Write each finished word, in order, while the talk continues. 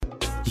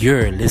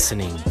You're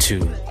listening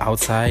to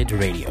Outside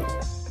Radio.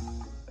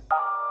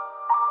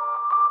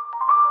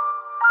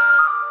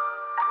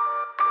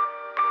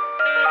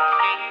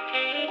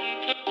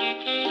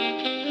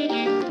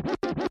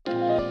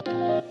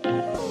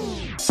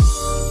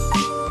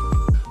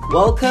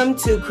 Welcome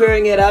to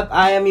Queering It Up.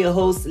 I am your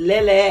host,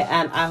 Lele,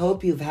 and I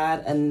hope you've had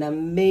an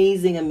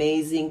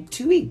amazing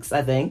 2 weeks,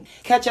 I think.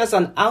 Catch us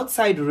on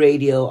Outside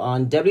Radio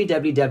on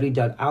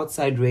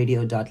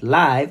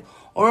www.outsideradio.live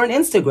or on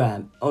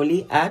Instagram,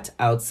 only at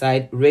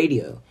Outside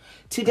Radio.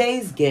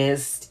 Today's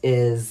guest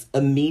is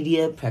a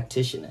media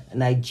practitioner, a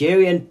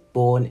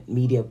Nigerian-born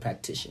media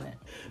practitioner.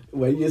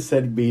 When you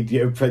said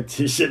media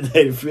practitioner,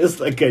 it feels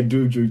like I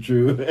do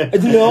juju.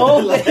 No,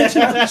 like,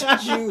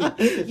 juju.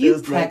 You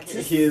practice.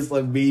 Like he is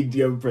a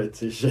media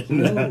practitioner.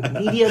 No,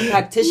 media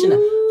practitioner.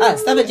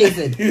 Stop it,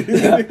 Jason.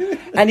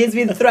 And he's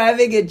been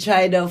thriving in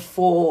China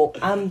for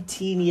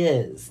umpteen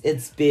years.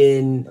 It's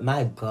been,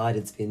 my God,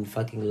 it's been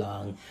fucking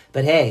long.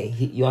 But hey,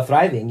 you are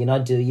thriving. You're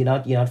not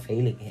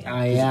failing here.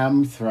 I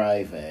am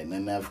thriving,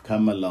 and I've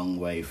come a long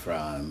way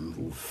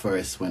from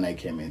first when I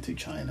came into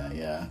China.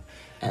 Yeah.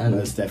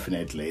 Most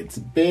definitely. It's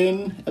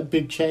been a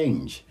big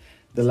change.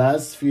 The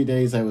last few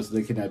days I was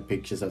looking at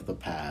pictures of the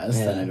past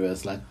and it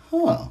was like,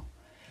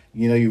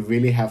 you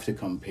really have to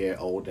compare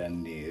old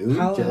and new.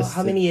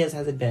 How many years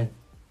has it been?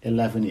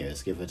 11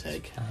 years, give or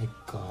take. My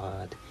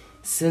God.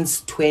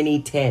 Since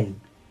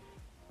 2010.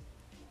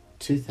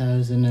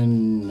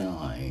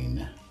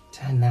 2009.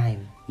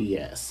 2009.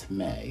 Yes,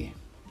 May.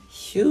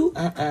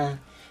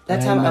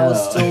 That time I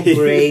was still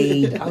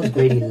grade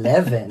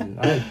 11.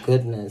 Oh,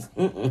 goodness.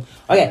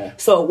 Okay,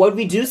 so what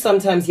we do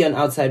sometimes here on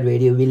Outside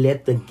Radio, we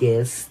let the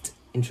guest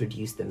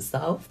introduce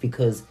themselves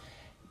because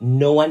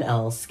no one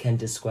else can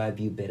describe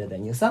you better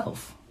than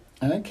yourself.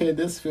 Okay,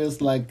 this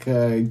feels like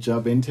a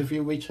job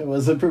interview, which I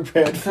wasn't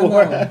prepared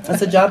for.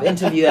 It's a job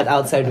interview at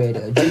Outside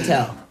Radio. Do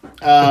tell.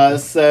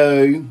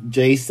 So,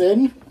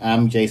 Jason.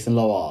 I'm Jason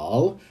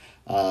Lawal.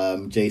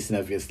 Jason,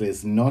 obviously,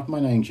 is not my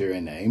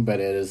Nigerian name, but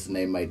it is a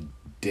name I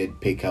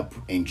did pick up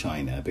in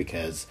China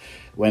because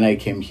when I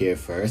came here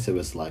first, it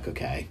was like,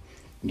 okay,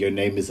 your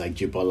name is like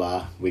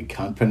Jibola. We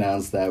can't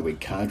pronounce that. We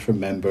can't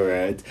remember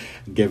it.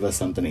 Give us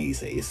something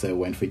easy. So I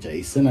went for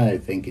Jason. I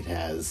think it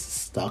has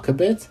stuck a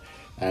bit.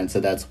 And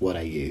so that's what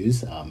I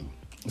use.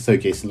 So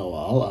Jason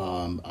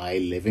Lawal, I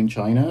live in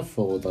China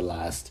for the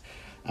last,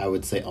 I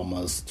would say,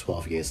 almost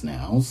 12 years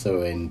now.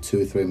 So in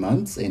 2-3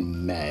 months,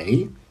 in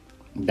May,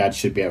 that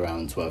should be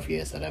around 12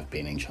 years that I've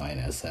been in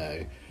China.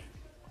 So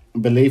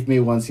believe me,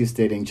 once you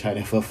stayed in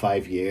China for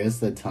 5 years,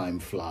 the time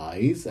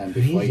flies. And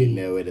before you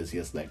know it, it's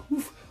just like,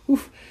 oof.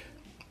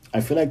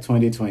 I feel like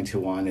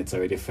 2021, it's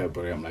already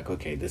February. I'm like,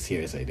 okay, this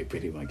year is already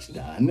pretty much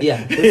done.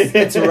 Yeah,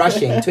 it's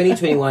rushing.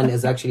 2021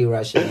 is actually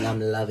rushing, and I'm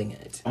loving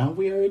it. And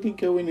we're already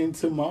going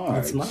into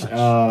March. It's March.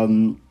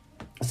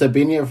 So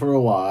been here for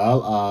a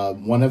while.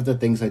 One of the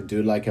things I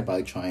do like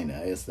about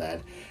China is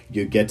that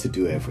you get to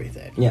do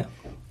everything. Yeah.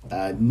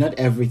 Not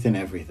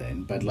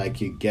everything, but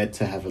like you get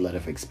to have a lot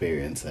of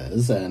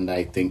experiences. And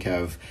I think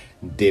I've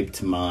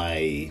dipped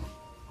my...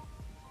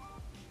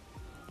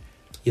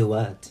 Your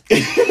what?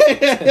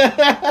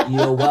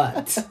 Your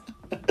what?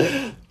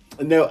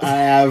 No, I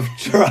have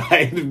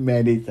tried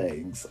many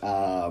things.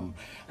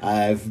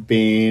 I've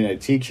been a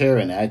teacher,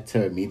 an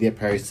actor, a media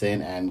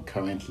person, and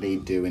currently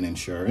doing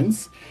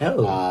insurance.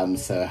 Oh.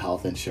 So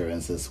health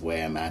insurance is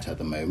where I'm at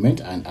the moment,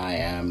 and I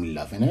am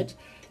loving it.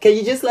 Can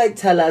you just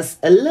tell us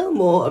a little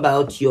more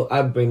about your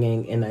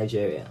upbringing in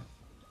Nigeria?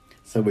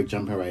 So we're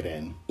jumping right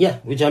in. Yeah,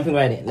 we're jumping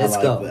right in. Let's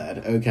go.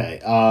 That. Okay.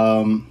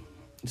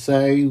 So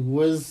I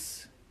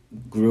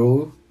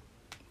grew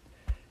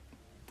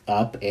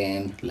up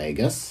in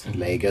Lagos,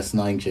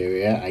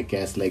 Nigeria. I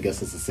guess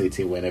Lagos is a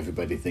city when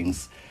everybody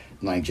thinks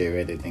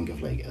Nigeria, they think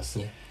of Lagos.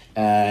 Yeah.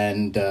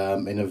 And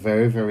in a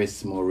very, very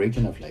small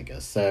region of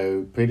Lagos.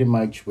 So pretty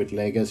much with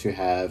Lagos, you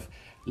have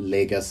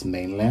Lagos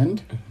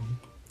mainland,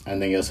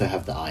 and then you also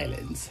have the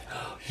islands.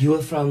 You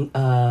were from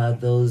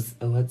those,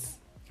 what's...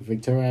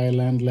 Victoria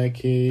Island,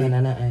 Lekki.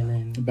 Banana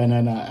Island.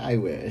 Banana, I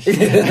wish.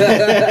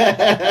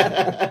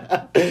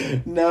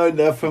 No,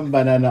 not from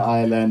Banana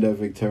Island or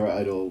Victoria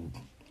at all.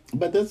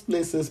 But those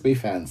places be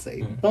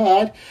fancy.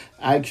 But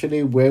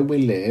actually where we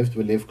lived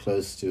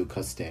close to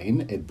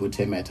Costain at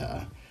Butte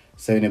Metta.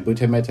 So in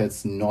Butte Metta,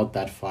 it's not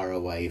that far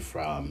away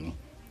from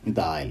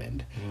the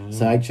island.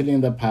 So actually in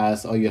the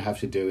past, all you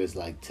have to do is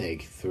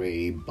take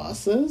 3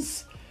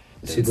 buses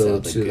to go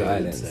to the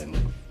islands.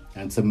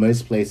 And so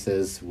most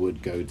places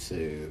would go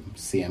to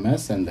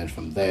CMS, and then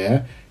from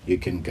there, you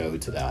can go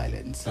to the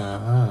islands.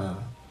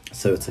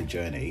 So it's a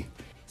journey.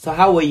 So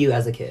how were you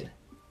as a kid?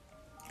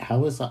 How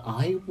was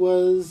I?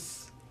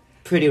 Was...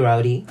 Pretty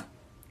rowdy.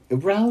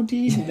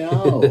 Rowdy?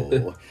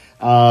 No.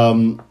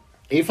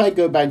 If I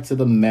go back to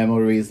the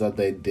memories that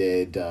they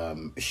did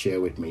share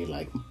with me,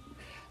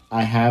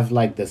 I have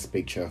this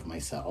picture of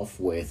myself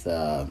with...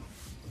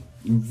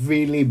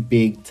 really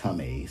big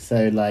tummy.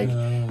 So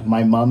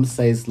my mom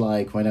says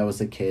when I was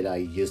a kid I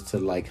used to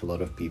like a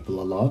lot of people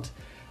a lot.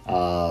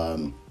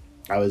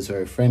 I was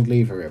very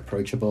friendly, very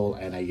approachable,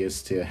 and I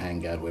used to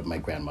hang out with my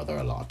grandmother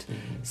a lot.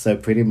 So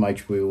pretty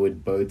much we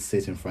would both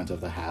sit in front of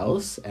the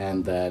house,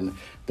 and then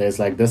there's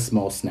like this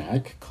small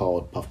snack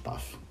called puff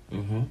puff.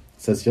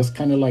 So it's just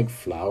kind of like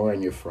flour,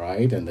 and you fry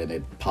it, and then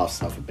it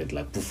puffs off a bit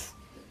like poof.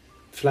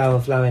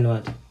 Flour and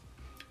what?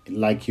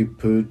 Like you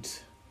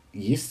put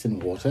yeast in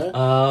water,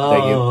 Oh.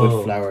 then you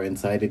put flour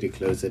inside it, you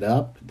close it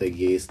up, the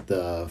yeast,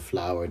 the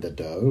flour, the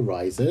dough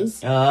rises,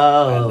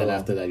 Oh. and then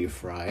after that you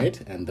fry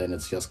it, and then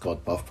it's just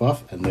called puff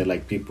puff. And they're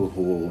like people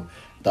who,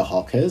 the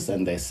hawkers,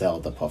 and they sell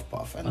the puff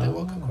puff, and they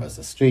walk across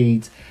the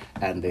street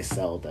and they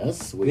sell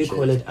this, We which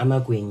call is it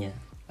amagwinya.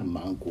 a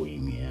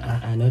manguinia.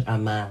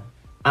 Not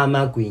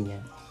amagwinya.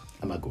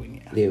 A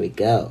manguinia. There we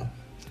go.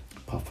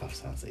 Puff puff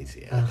sounds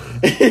easier.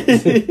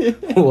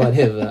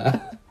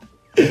 Whatever.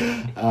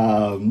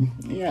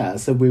 Yeah,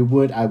 so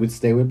I would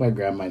stay with my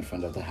grandma in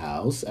front of the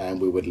house, and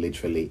we would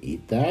literally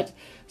eat that.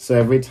 So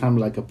every time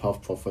like a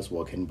puff puff was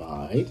walking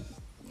by,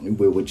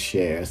 we would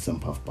share some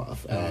puff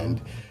puff,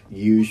 and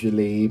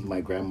usually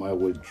my grandma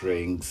would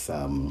drink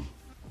some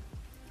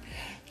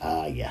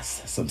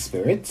some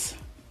spirits,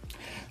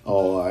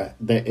 or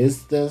there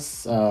is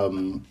this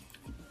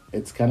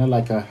it's kind of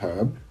like a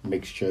herb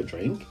mixture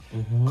drink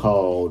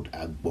called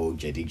agbo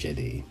jedi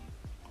jedi.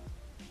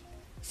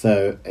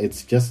 So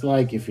it's just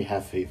like if you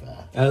have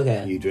fever,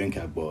 Okay. you drink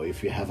agbo.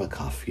 If you have a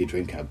cough, you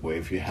drink agbo.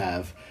 If you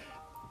have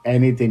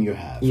anything, you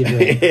have. You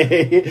drink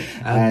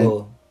And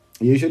agbo.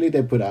 usually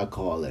they put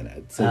alcohol in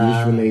it. So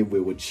usually we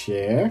would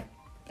share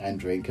and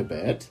drink a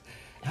bit.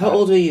 How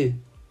old were you?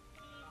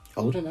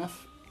 Old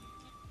enough.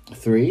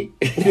 3.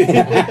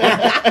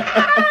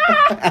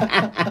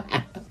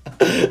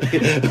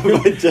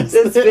 But just,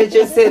 This bitch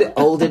just said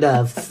old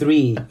enough.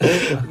 3.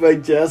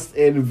 but just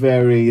in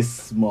very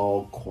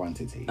small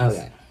quantities.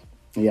 Okay.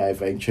 Yeah,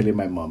 eventually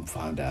my mom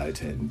found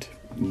out, and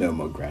no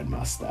more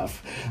grandma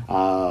stuff.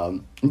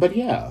 But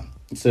yeah,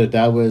 so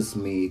that was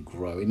me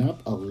growing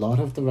up. A lot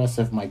of the rest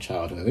of my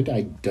childhood,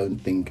 I don't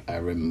think I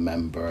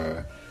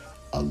remember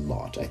a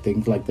lot. I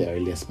think like the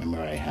earliest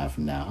memory I have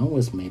now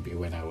was maybe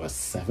when I was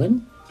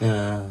 7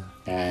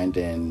 and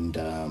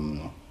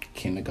in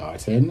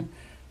kindergarten.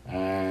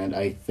 And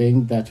I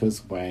think that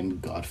was when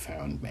God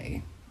found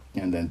me,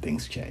 and then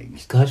things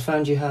changed. God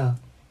found you how?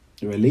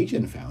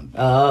 Religion found me,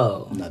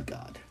 Oh. not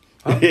God.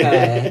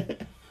 Okay.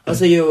 Oh,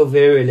 so you were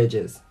very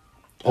religious.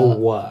 Or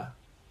what?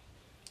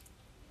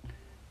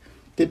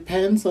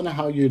 Depends on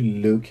how you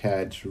look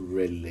at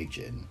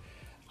religion.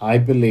 I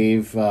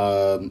believe,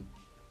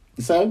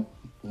 so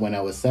when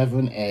I was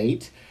 7,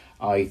 8,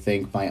 I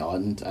think my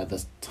aunt at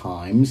the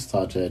time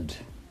started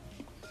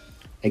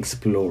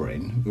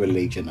exploring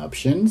religion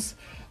options.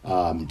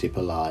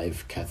 Deeper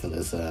Life,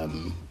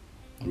 Catholicism,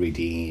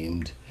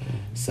 Redeemed,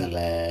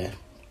 Saleh.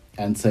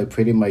 And so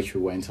pretty much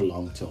we went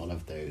along to all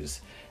of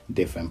those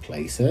different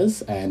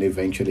places, and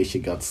eventually she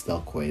got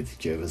stuck with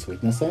Jehovah's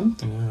Witnessing.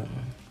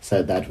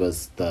 So that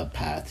was the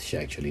path she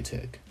actually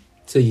took.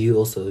 So you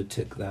also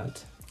took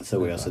that. So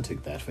we also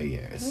took that for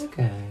years.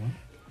 Okay.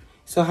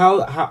 So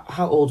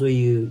how old were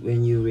you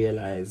when you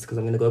realized, because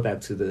I'm going to go back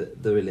to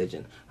the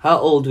religion. How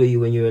old were you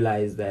when you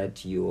realized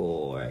that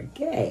you're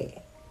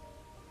gay?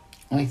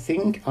 I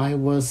think I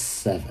was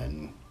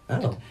 7.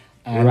 Oh.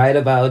 And Right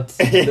about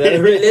the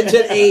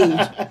religion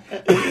age.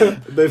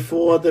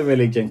 before the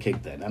religion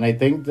kicked in. And I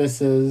think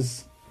this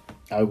is,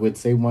 I would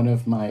say, one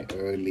of my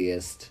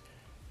earliest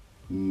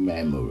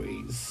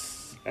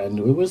memories. And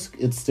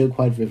it's still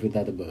quite vivid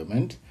at the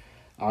moment.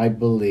 I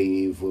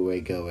believe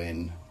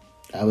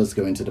I was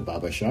going to the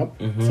barber shop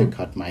to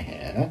cut my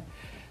hair.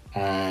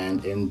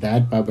 And in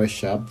that barber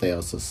shop, they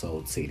also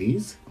sold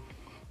CDs.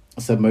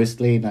 So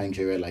mostly in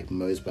Nigeria, like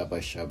most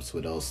barber shops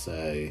would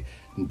also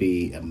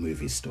be a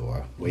movie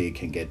store where you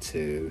can get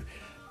to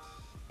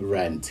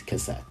rent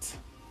cassettes.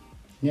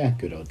 Yeah,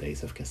 good old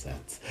days of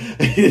cassettes.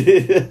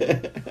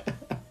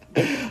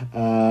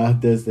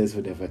 Those days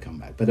would never come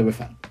back, but they were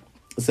fun.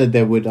 So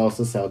they would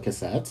also sell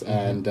cassettes,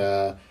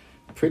 and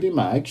pretty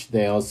much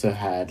they also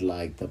had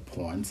like the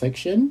porn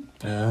section.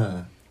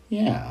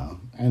 Yeah,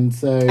 and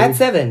so At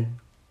 7?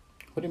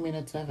 What do you mean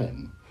at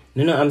 7?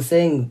 No, I'm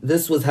saying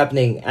this was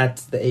happening at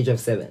the age of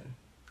 7.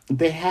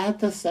 They had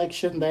the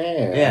section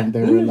there, Yeah. and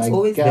there were It's like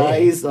always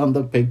guys on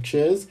the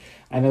pictures,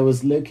 and I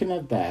was looking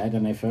at that,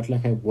 and I felt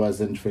like I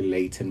wasn't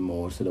relating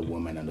more to the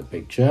woman in the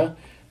picture,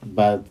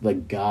 but the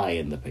guy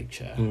in the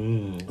picture.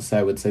 So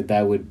I would say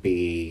that would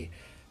be.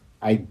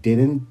 I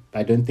don't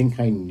think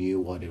I knew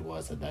what it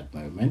was at that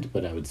moment,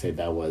 but I would say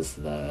that was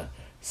the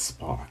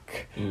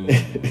spark.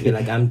 You're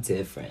like, I'm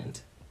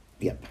different.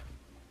 Yep.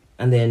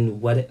 And then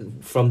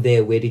from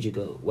there, where did you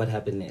go? What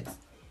happened next?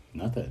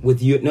 Nothing.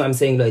 With you? No, I'm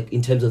saying like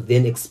in terms of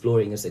then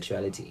exploring your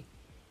sexuality.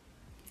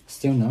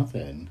 Still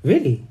nothing.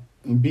 Really?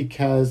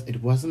 Because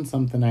it wasn't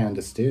something I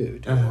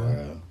understood,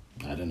 or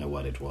I don't know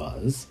what it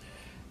was.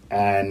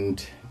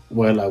 And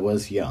while I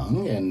was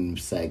young, and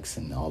sex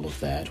and all of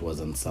that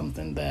wasn't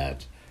something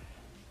that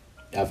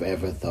I've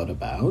ever thought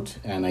about.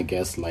 And I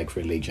guess like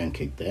religion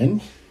kicked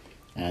in.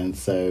 And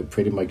so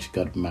pretty much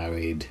got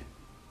married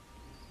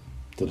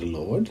to the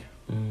Lord.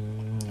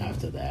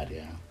 after that,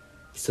 yeah.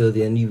 So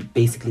then you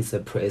basically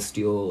suppressed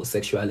your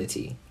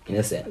sexuality, in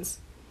a sense.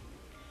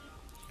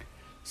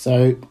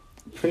 So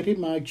pretty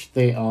much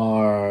there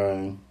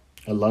are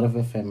a lot of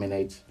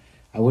effeminate.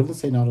 I wouldn't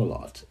say not a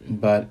lot,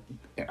 but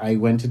I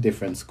went to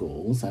different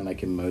schools, and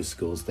like in most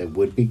schools, there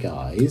would be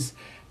guys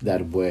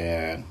that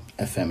were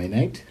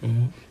effeminate,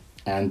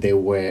 and they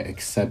were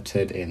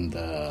accepted in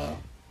the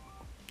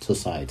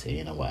society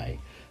in a way.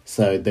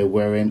 So they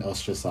weren't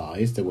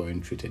ostracized, they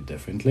weren't treated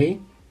differently.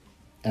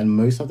 And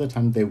most of the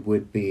time they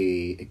would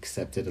be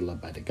accepted a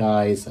lot by the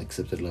guys,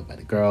 accepted a lot by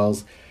the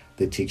girls.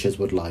 The teachers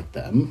would like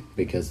them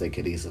because they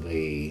could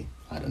easily,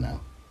 I don't know,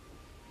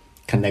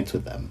 connect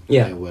with them.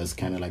 Yeah. It was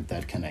kind of like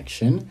that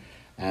connection.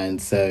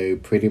 And so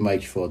pretty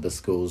much for the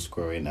schools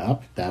growing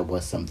up, that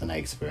was something I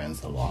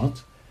experienced a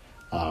lot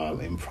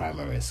in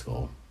primary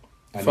school.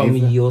 And From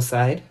your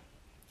side?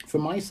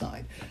 from my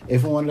side,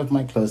 even one of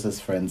my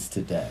closest friends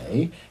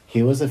today,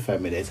 he was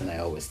effeminate and I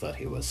always thought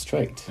he was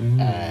straight.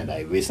 And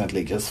I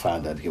recently just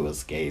found out he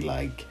was gay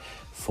like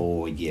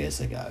 4 years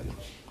ago.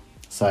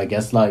 So I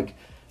guess like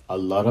a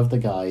lot of the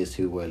guys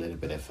who were a little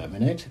bit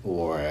effeminate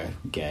or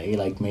gay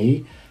like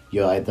me,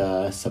 you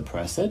either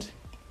suppress it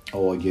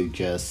or you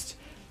just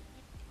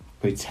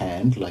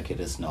pretend like it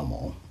is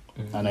normal.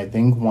 And I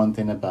think one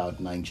thing about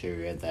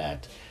Nigeria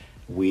that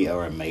we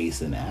are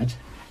amazing at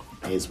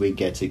is we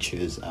get to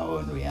choose our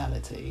own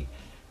reality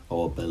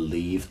or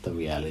believe the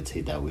reality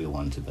that we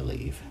want to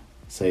believe.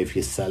 So if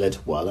you sell it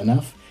well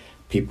enough,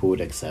 people would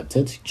accept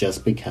it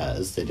just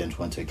because they didn't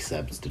want to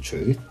accept the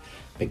truth,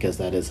 because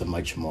that is a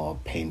much more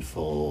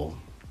painful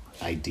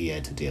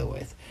idea to deal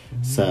with.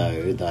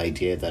 So the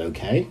idea that,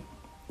 okay,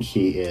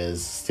 he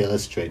is still a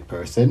straight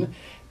person,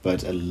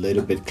 but a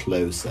little bit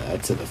closer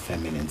to the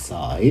feminine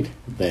side,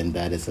 then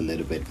that is a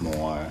little bit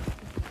more...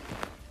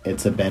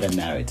 It's a better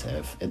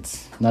narrative.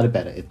 It's not a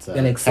better... It's a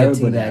Than terrible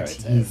accepting that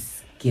narrative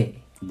he's gay.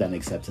 than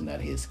accepting that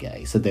he's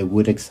gay. So they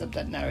would accept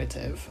that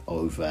narrative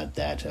over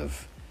that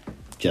of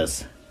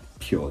just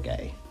pure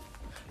gay.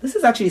 This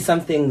is actually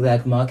something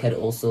that Mark had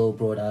also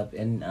brought up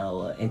in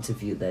our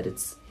interview, that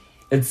it's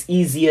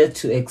easier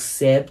to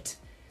accept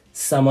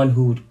someone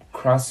who would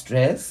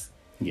cross-dress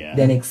Yeah.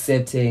 than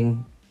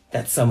accepting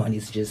that someone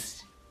is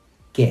just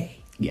gay.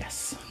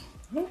 Yes.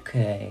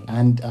 Okay.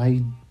 And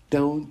I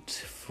don't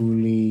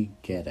fully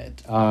get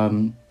it.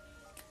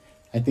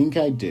 I think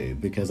I do,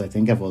 because I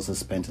think I've also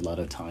spent a lot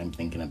of time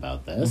thinking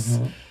about this.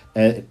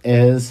 It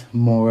is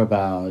more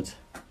about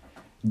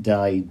the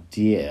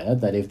idea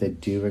that if they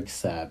do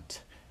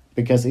accept...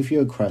 Because if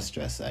you're a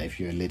cross-dresser, if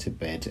you're a little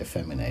bit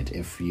effeminate,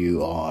 if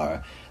you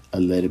are a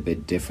little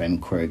bit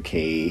different,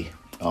 quirky,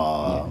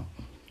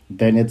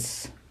 then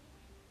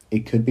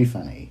it could be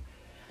funny.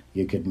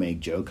 You could make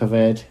joke of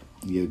it.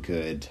 You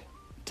could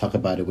talk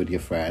about it with your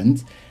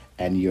friends,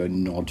 and you're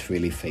not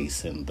really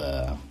facing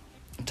the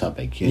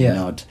topic. You're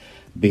not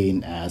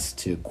being asked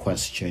to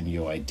question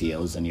your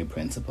ideals and your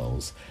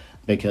principles.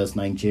 Because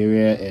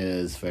Nigeria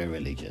is very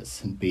religious,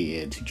 be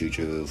it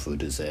Juju,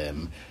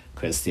 Buddhism,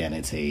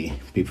 Christianity,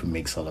 people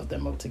mix all of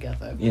them up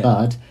together. Yeah.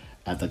 But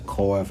at the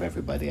core of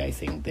everybody, I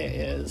think there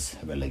is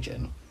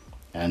religion.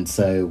 And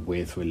so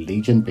with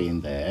religion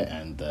being there,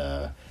 and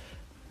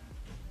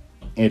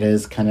it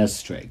is kind of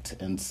strict.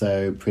 And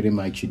so pretty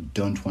much you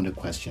don't want to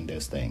question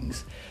those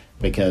things,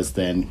 because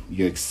then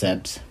you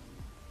accept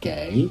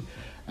gay,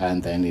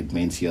 and then it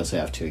means you also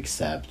have to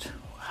accept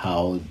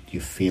how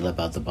you feel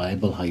about the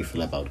Bible, how you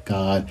feel about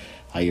God,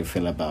 how you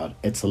feel about...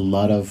 It's a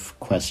lot of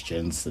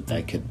questions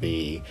that could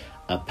be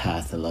a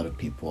path a lot of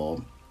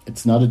people...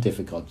 It's not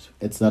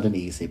an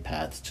easy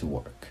path to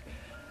work.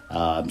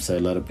 So a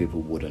lot of people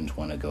wouldn't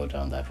want to go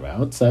down that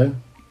route. So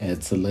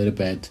it's a little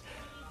bit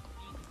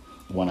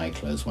one eye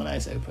closed, one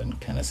eye's open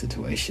kind of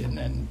situation.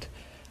 And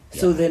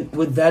So then,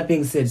 with that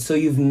being said, so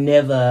you've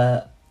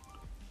never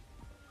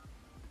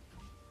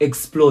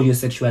explored your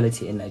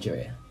sexuality in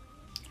Nigeria?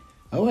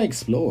 Oh, I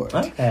explored.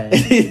 Okay.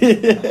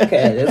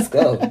 Okay, let's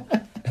go.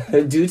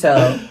 Do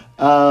tell.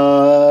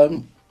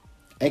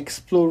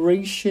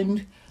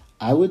 Exploration,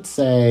 I would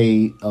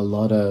say a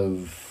lot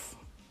of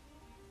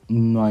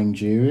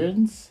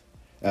Nigerians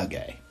are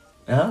gay.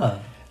 Ah.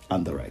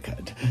 On the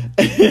record.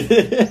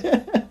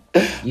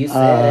 You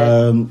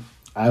said...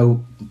 I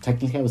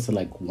would say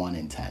like 1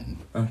 in 10.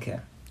 Okay.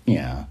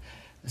 Yeah.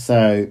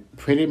 So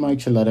pretty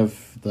much a lot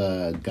of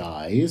the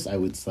guys, I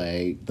would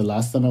say, the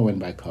last time I went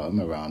back home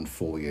around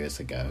 4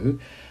 years ago,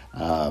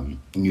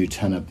 you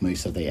turn up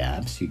most of the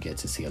apps, you get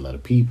to see a lot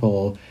of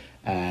people,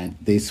 and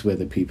these were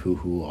the people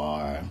who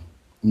are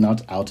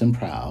not out and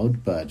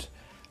proud, but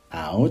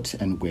out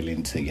and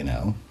willing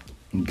to,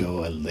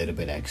 go a little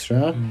bit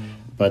extra.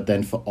 But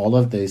then for all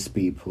of those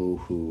people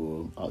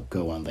who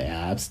go on the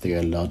apps, there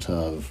are a lot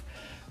of,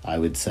 I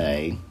would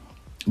say,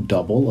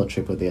 double or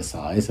triple their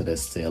size that are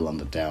still on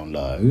the down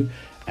low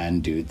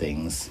and do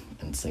things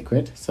in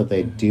secret. So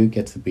they do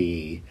get to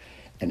be,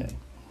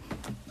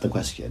 the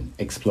question,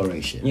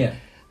 exploration. Yeah.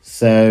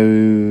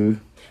 So...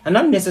 And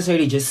not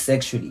necessarily just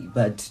sexually,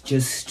 but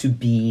just to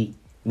be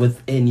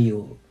within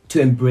your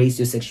to embrace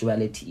your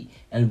sexuality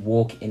and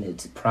walk in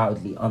it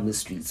proudly on the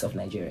streets of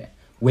Nigeria?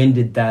 When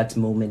did that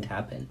moment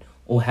happen?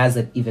 Or has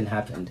it even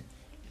happened?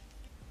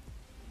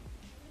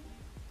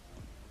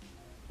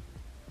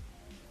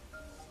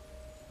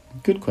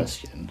 Good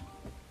question.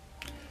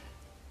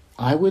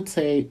 I would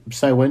say,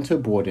 so I went to a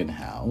boarding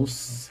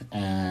house,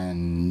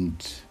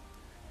 and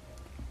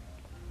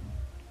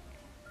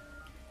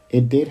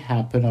it did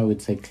happen, I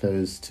would say,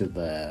 close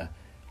to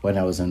when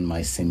I was in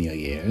my senior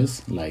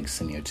years, like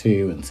senior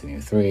 2 and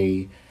senior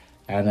 3.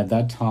 And at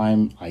that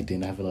time, I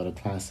didn't have a lot of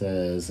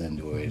classes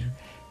and we were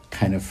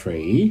kind of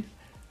free.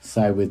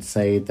 So I would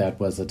say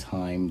that was a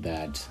time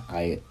that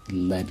I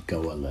let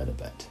go a little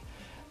bit.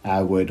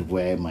 I would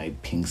wear my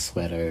pink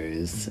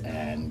sweaters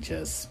and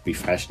just be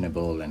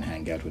fashionable and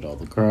hang out with all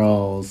the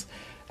girls.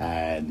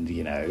 And,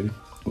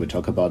 we'd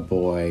talk about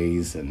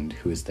boys and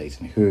who's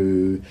dating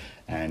who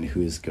and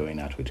who's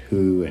going out with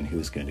who and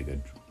who's going to go.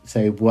 So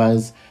it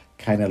was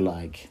kind of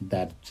like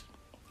that.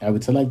 I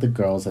would say like the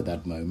girls at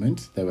that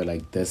moment, there were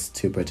like this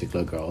 2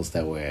 particular girls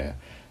that were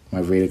my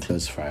really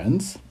close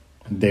friends.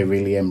 They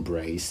really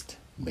embraced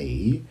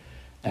me.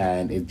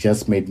 And it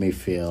just made me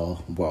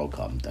feel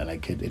welcomed, and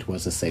it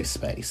was a safe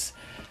space.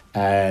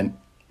 And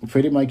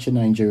pretty much in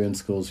Nigerian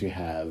schools, you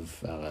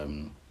have,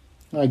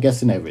 I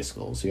guess in every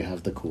schools, you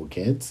have the cool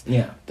kids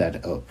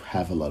that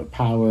have a lot of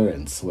power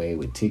and sway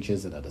with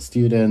teachers and other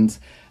students.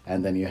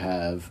 And then you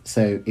have,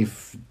 so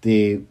if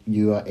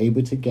you are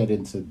able to get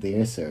into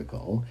their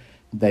circle,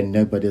 then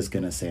nobody's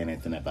going to say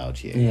anything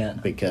about you. Yeah.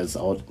 Because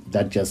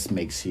that just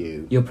makes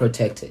you... You're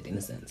protected, in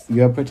a sense.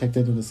 You're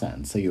protected in a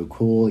sense. So you're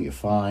cool, you're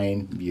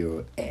fine,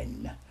 you're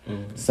in.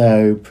 Mm-hmm.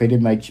 So pretty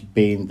much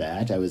being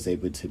that, I was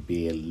able to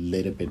be a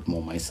little bit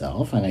more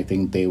myself. And I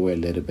think they were a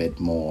little bit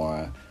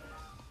more...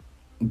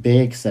 They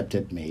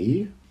accepted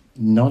me,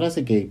 not as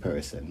a gay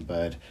person,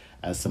 but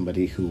as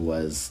somebody who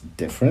was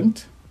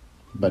different,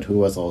 but who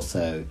was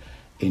also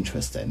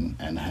interesting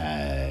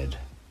and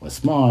was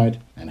smart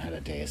and had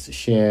ideas to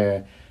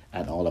share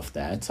and all of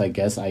that. So I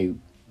guess I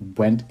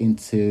went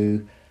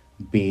into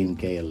being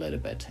gay a little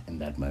bit in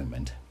that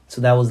moment.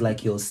 So that was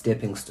like your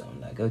stepping stone.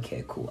 Like,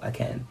 okay, cool, I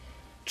can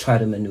try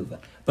to maneuver.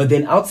 But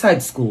then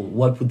outside school,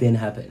 what would then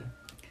happen?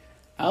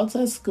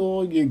 Outside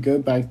school, you go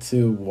back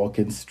to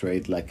walking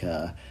straight like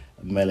a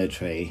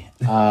military.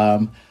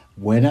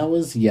 When I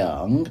was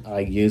young, I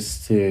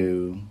used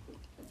to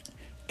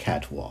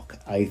catwalk.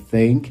 I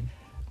think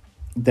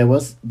there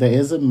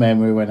is a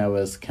memory when I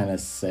was kind of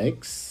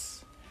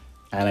 6,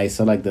 and I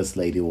saw like this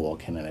lady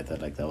walking, and I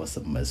thought like that was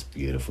the most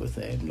beautiful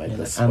thing, like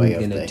the sway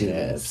of the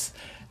hips.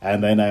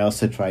 And then I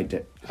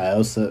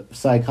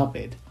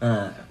copied,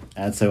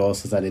 and so I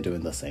also started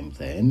doing the same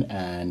thing,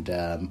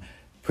 and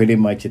pretty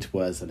much it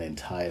was an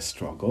entire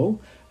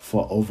struggle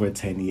for over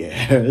 10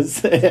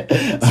 years.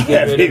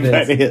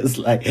 Everybody is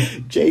like,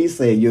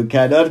 Jason, you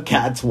cannot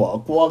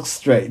catwalk, walk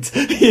straight.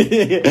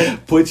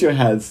 Put your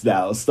hands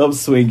down, stop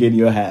swinging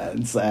your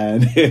hands.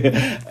 And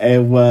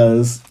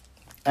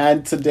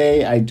and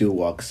today I do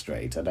walk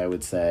straight. And I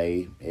would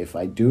say if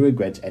I do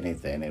regret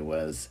anything, it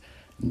was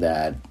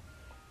that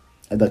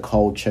the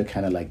culture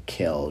kind of like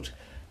killed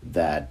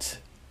that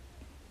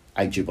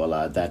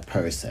Ajibola, that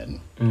person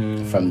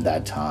from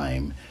that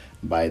time,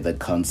 by the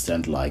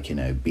constant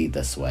be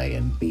this way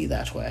and be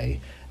that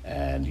way,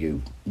 and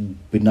you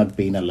not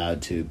being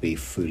allowed to be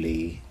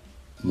fully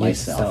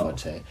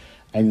myself.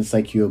 And it's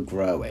like you're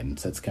growing,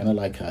 so it's kind of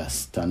like a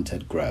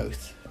stunted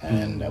growth,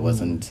 and I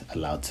wasn't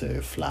allowed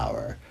to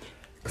flower.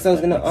 Because I was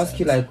going to ask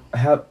you, like,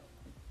 have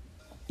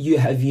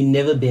you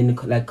never been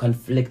like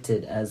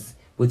conflicted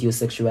with your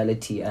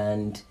sexuality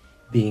and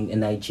being a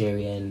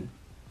Nigerian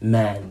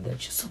man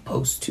that you're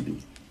supposed to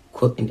be,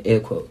 quote in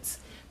air quotes,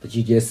 but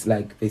you just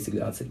like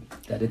basically answered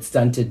that it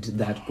stunted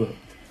that growth?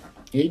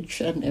 Each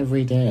and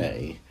every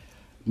day,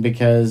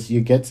 because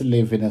you get to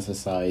live in a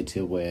society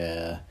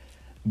where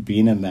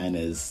being a man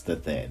is the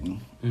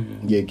thing.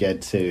 Mm-hmm. You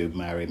get to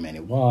marry many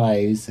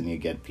wives, and you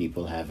get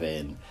people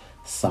having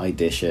side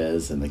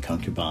dishes and the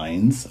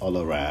concubines all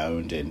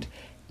around, and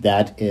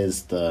that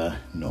is the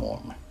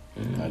norm.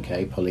 Mm-hmm.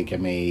 Okay,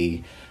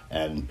 polygamy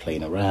and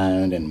playing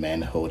around, and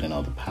men holding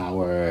all the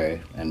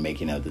power and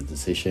making all the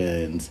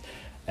decisions,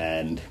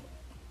 and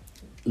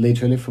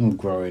literally from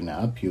growing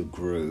up, you're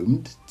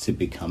groomed to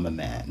become a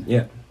man.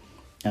 Yeah.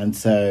 And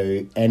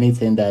so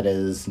anything that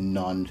is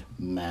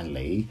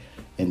non-manly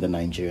in the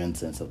Nigerian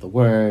sense of the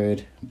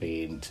word,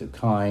 being too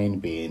kind,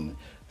 being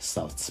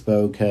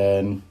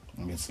soft-spoken,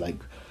 it's like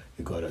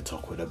you gotta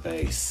talk with a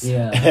bass.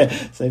 Yeah.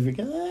 So if you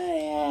go,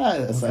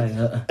 it's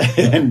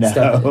okay,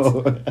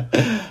 no.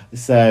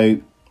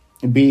 So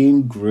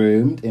being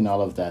groomed in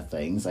all of that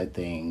things, I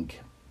think,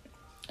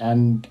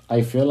 and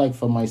I feel like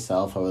for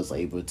myself, I was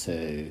able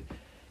to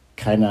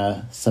kind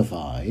of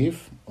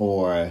survive,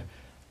 or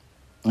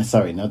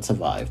sorry, not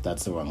survive,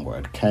 that's the wrong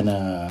word, kind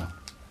of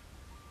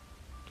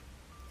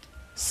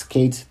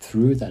skate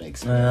through that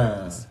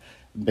experience,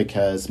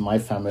 because my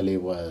family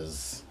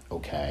was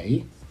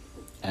okay,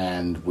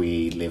 and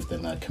we lived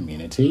in a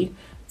community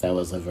that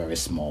was a very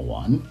small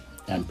one,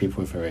 and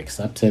people were very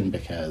accepting,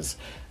 because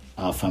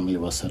our family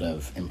was sort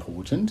of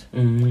important.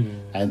 Mm.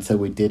 And so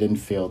we didn't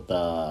feel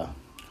the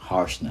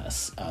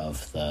harshness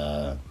of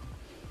the,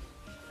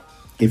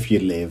 if you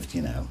lived,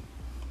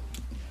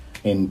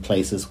 in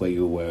places where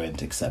you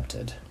weren't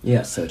accepted,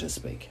 Yeah. so to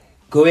speak.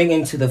 Going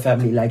into the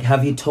family, like,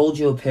 have you told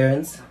your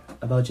parents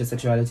about your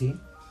sexuality?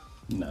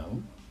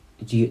 No.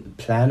 Do you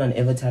plan on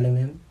ever telling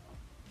them?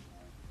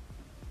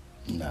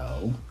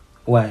 No.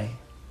 Why,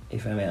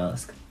 if I may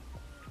ask?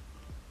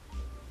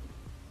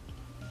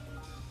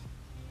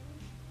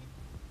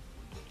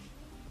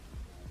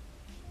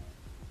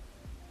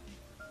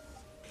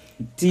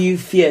 Do you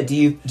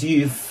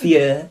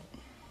fear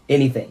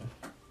anything?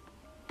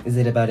 Is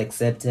it about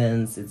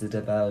acceptance? Is it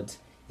about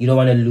you don't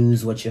want to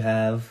lose what you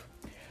have?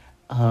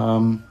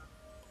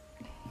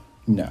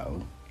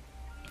 No.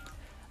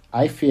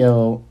 I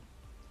feel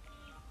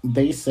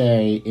they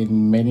say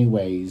in many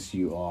ways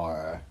you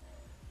are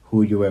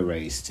who you were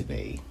raised to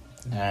be.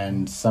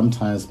 And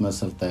sometimes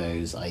most of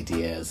those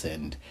ideas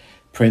and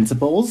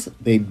principles,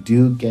 they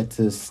do get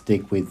to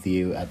stick with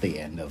you at the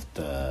end of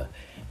the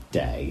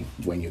day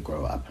when you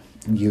grow up.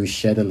 You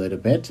shed a little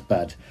bit,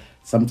 but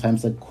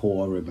sometimes the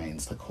core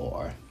remains the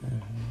core.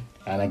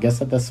 And I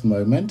guess at this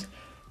moment,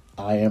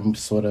 I am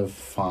sort of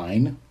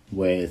fine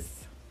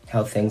with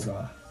How things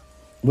are.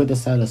 with the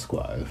status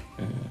quo.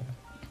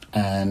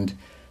 And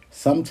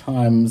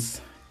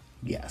sometimes,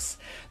 yes,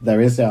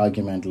 there is the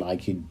argument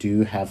like you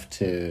do have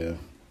to,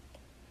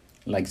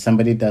 like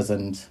somebody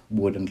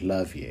wouldn't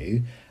love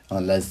you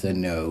unless they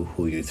know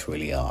who you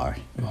truly are,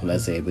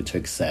 unless they're able to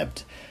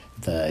accept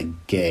the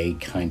gay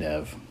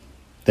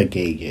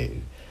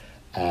you.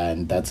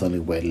 And that's only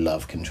where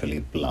love can truly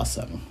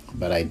blossom.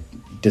 But I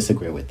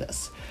disagree with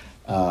this.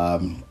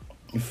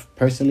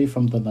 Personally,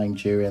 from the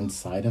Nigerian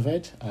side of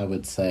it, I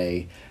would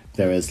say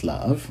there is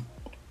love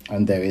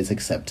and there is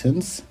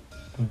acceptance.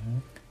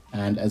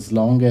 And as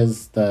long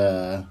as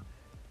the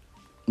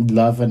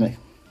love and...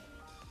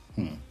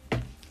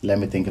 let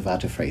me think of how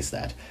to phrase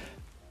that.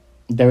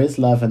 There is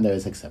love and there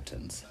is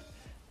acceptance.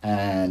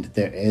 And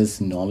there is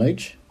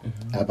knowledge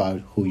about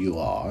who you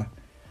are.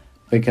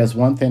 Because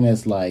one thing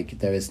is like,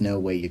 there is no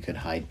way you could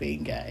hide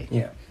being gay.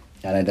 Yeah.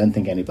 And I don't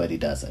think anybody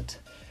does it.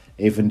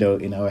 Even though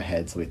in our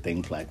heads we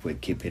think like we're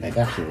keeping it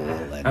cool.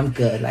 And I'm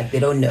good. Like, they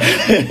don't know.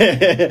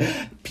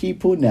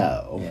 people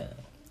know. Yeah.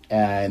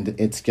 And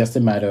it's just a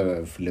matter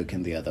of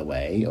looking the other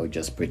way or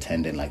just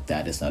pretending like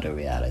that is not a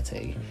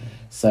reality.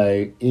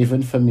 So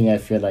even for me, I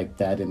feel like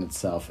that in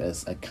itself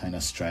is a kind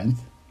of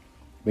strength.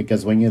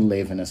 Because when you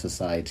live in a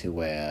society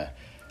where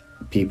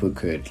people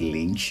could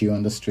lynch you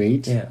on the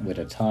street with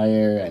a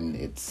tire and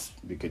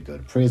you could go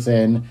to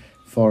prison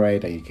for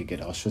it, or you could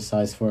get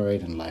ostracized for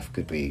it, and life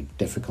could be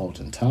difficult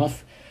and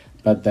tough.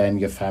 But then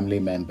your family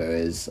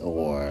members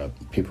or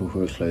people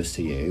who are close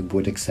to you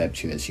would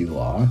accept you as you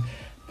are.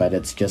 But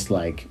it's just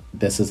like,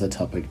 this is a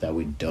topic that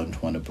we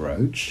don't want to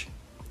broach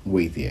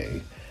with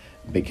you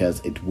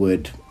because it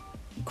would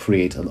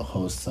create a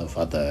host of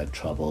other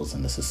troubles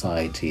in the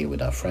society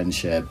with our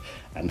friendship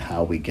and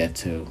how we get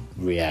to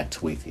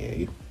react with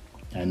you.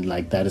 And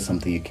like, that is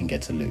something you can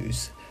get to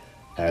lose.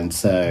 And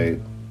so,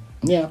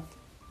 yeah.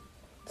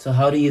 So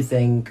how do you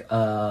think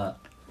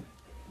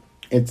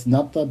it's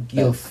not the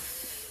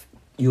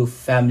your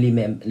family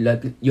member,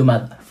 like your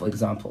mother, for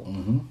example,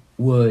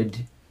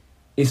 would,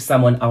 if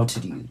someone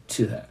outed you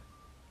to her,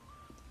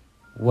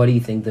 what do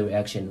you think the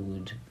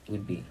reaction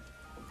would be?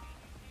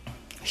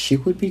 She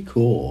would be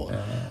cool.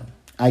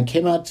 I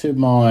came out to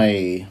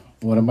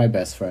one of my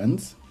best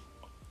friends,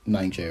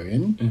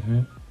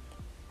 Nigerian,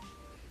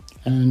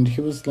 and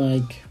he was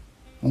like,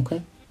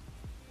 okay.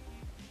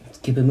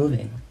 Keep it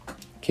moving.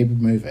 Keep it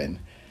moving.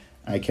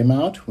 I came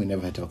out, we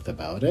never talked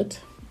about it,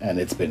 and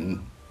it's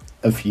been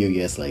a few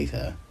years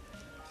later.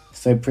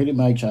 So pretty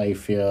much I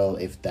feel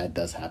if that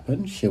does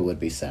happen, she would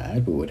be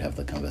sad, we would have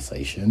the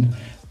conversation,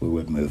 we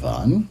would move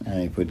on,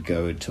 and it would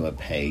go to a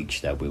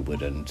page that we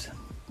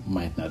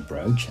might not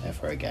broach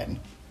ever again.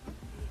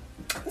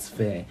 That's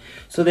fair.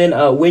 So then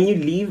when you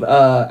leave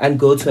and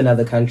go to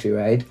another country,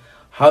 right,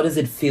 how does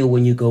it feel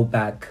when you go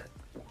back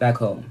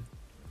home?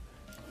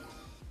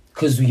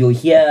 Because you're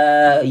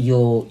here,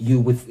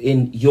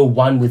 you're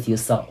one with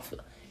yourself.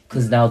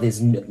 Because now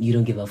you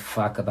don't give a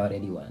fuck about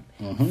anyone.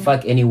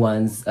 Fuck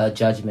anyone's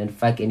judgment.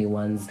 Fuck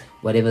anyone's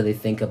whatever they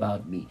think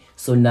about me.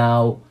 So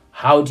now,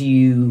 how do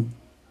you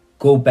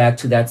go back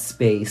to that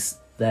space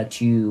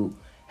that you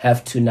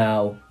have to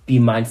now be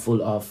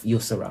mindful of your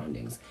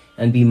surroundings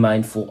and be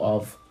mindful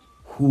of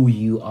who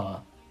you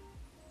are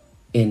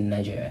in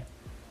Nigeria?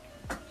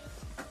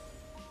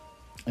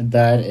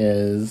 That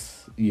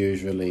is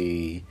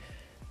usually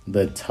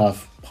the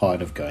tough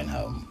part of going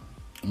home,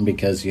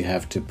 because you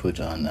have to put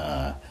on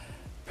a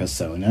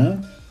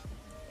persona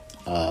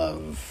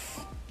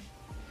of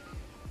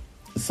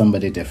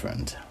somebody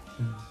different.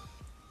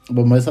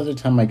 But most of the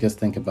time I just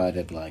think about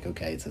it like,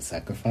 okay, it's a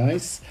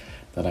sacrifice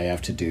that I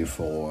have to do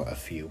for a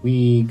few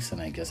weeks,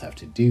 and I just have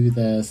to do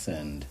this,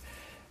 and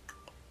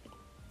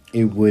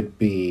it would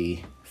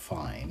be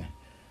fine.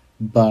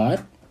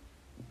 But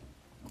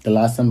the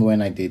last time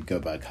when I did go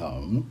back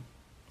home,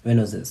 When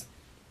was this?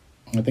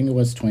 I think it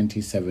was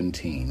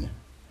 2017.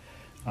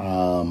 There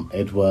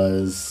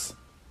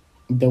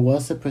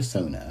was a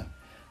persona.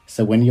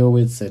 So when you're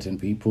with certain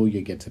people,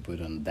 you get to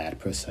put on that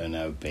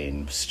persona of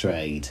being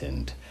straight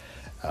and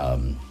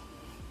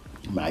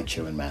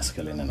macho and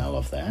masculine and all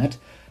of that.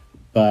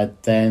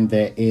 But then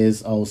there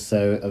is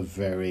also a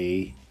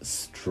very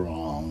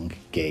strong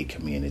gay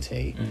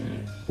community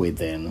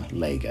within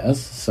Lagos.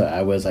 So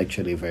I was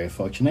actually very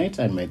fortunate.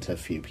 I met a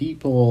few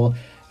people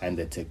and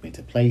they took me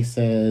to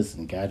places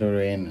and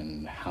gathering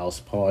and house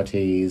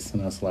parties.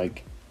 And I was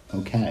like,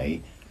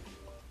 okay.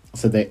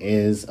 So there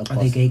is a... Are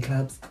they gay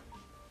clubs?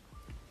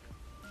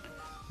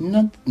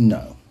 No.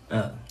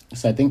 Oh.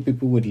 So I think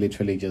people would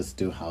literally just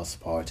do house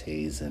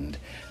parties, and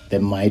there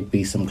might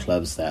be some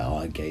clubs that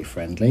are gay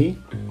friendly.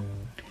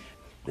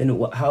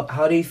 Then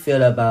how do you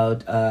feel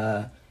about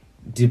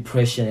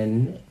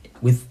depression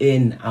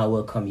within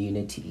our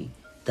community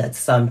that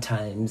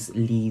sometimes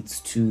leads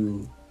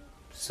to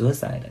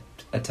suicide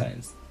at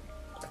times,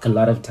 like a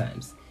lot of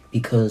times,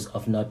 because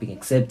of not being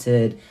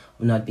accepted,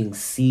 of not being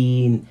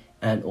seen,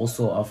 and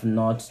also of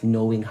not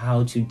knowing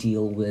how to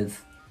deal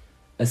with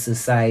a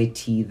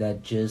society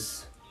that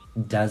just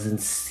doesn't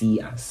see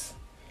us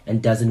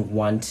and doesn't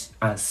want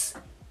us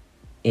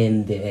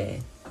in their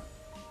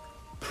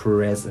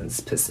presence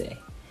per se.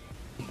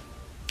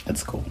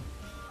 That's cool.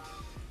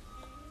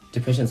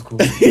 Depression's cool.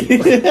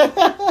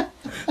 The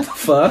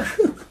fuck?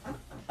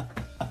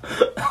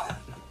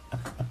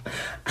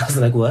 I was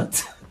like,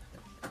 what?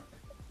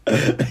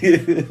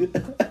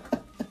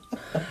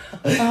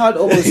 My heart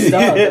almost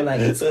stopped. I'm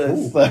like, it's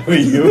cool.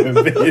 Sorry, you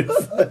were busy.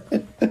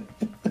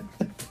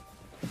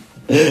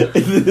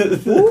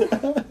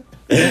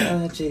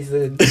 Oh,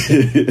 Jason.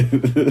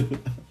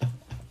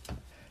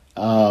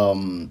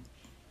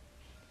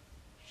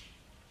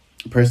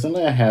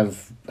 Personally, I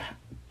have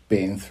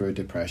been through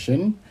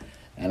depression,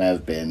 and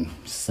I've been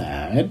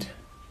sad,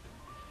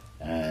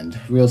 and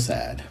real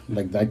sad.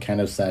 Like that kind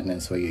of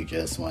sadness where you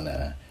just want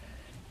to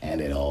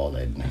end it all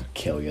and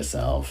kill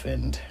yourself.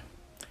 And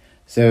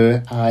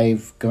so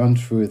I've gone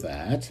through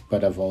that,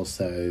 but I've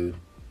also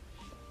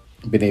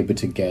been able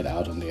to get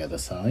out on the other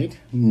side,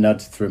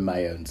 not through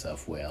my own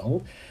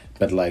self-will,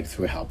 but like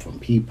through help from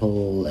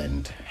people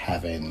and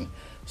having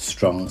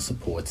strong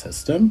support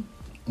system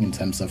in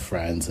terms of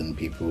friends and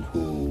people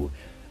who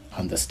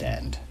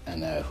understand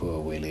and who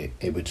are really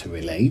able to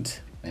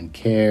relate and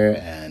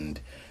care and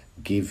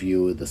give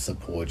you the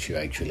support you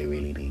actually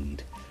really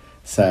need.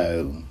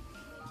 So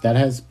that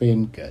has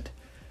been good.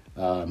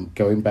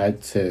 Going back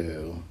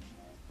to...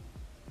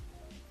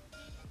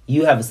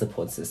 You have a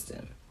support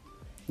system.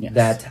 Yes.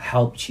 That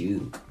helped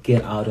you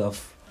get out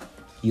of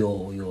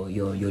your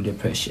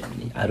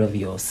depression, out of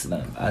your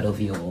slump, out of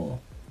your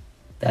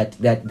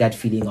that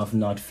feeling of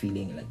not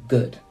feeling like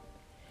good.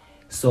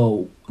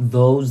 So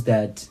those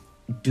that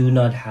do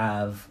not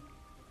have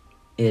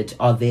it,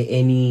 are there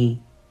any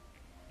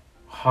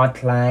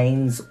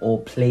hotlines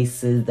or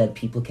places that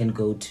people can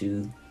go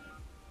to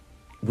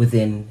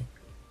within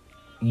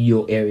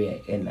your area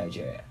in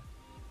Nigeria?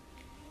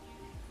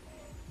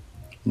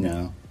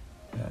 No.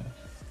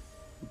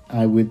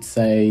 I would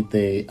say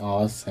they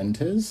are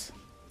centers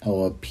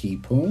or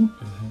people,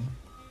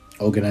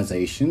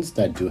 organizations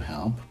that do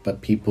help,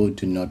 but people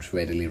do not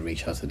readily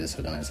reach out to these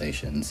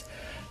organizations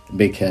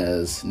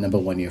because, number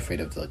one, you're afraid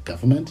of the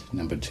government.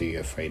 Number two,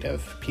 you're afraid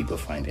of people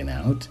finding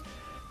out.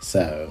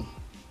 So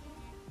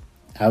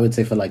I would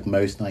say for like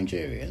most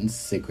Nigerians,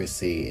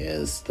 secrecy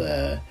is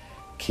the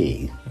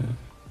key.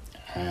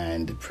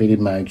 And pretty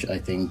much I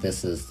think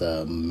this is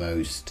the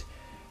most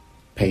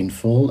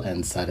painful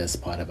and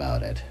saddest part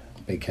about it.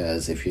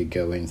 Because if you're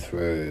going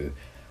through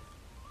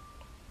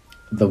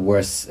the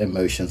worst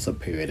emotions or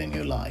period in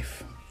your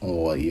life,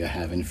 or you're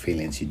having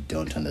feelings you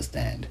don't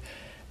understand,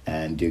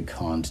 and you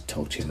can't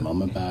talk to your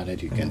mom about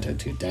it, you can't talk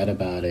to your dad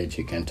about it,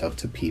 you can't talk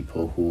to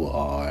people who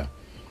are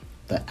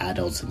the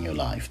adults in your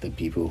life, the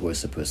people who are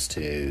supposed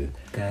to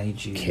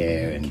guide you,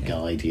 care and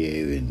guide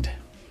you, and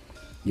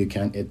you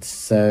can't.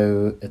 It's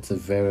a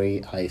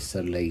very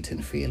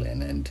isolating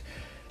feeling, and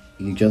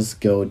you just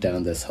go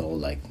down this whole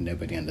like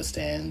nobody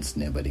understands,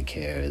 nobody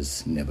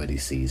cares, nobody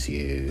sees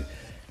you.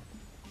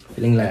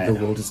 Feeling like the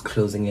world is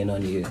closing in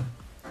on you.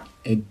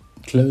 It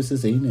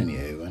closes in on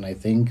you, and I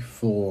think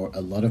for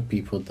a lot of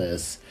people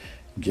this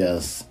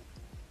just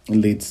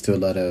leads to a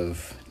lot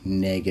of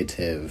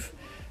negative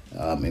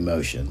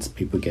emotions.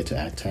 People get to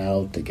act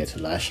out, they get to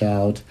lash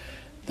out,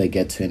 they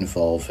get to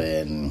involve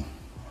in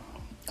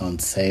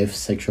unsafe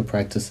sexual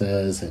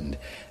practices and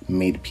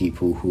meet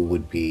people who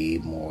would be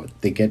more,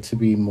 they get to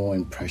be more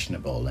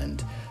impressionable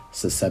and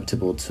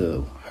susceptible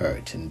to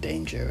hurt and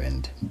danger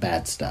and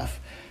bad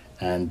stuff.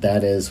 And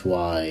that is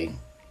why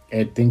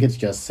I think it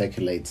just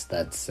circulates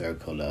that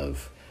circle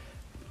of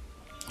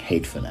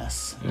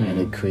hatefulness. And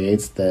it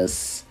creates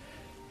this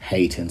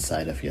hate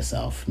inside of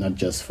yourself, not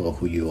just for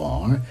who you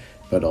are,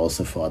 but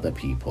also for other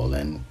people.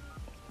 And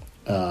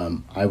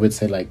I would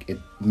say like it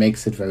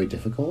makes it very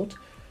difficult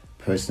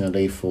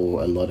personally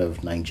for a lot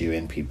of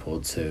Nigerian people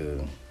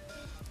to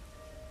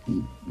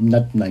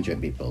not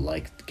Nigerian people,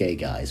 like gay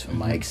guys from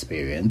my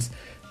experience,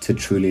 to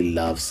truly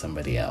love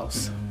somebody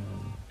else.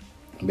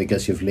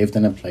 Because you've lived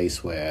in a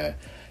place where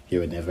you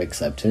were never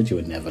accepted, you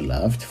were never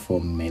loved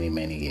for many,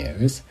 many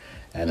years.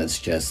 And it's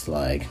just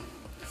like,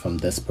 from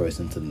this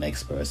person to the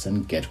next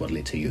person, get what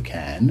little you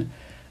can.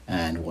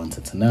 And once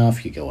it's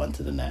enough, you go on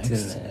to the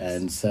next.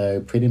 And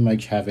so pretty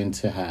much having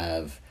to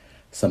have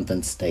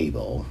something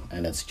stable,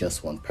 and it's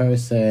just one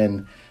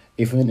person,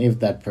 even if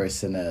that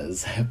person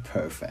is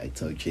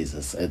perfect, oh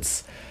Jesus,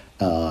 it's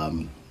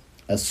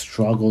a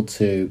struggle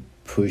to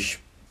push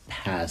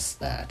past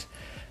that,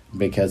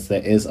 because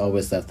there is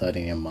always that thought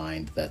in your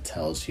mind that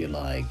tells you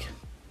like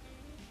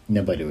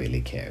nobody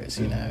really cares,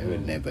 you know,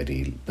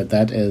 nobody, but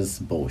that is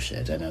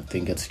bullshit. And I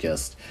think it's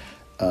just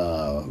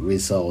a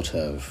result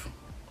of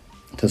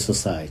the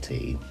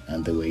society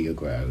and the way you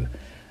grow.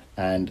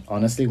 And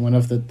honestly, one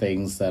of the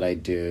things that I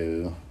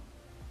do...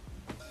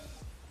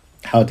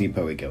 How deep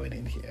are we going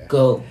in here?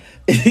 Go.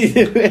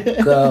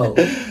 Go.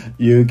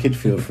 You could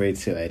feel free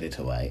to edit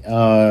away.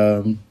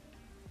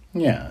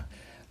 Yeah.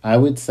 I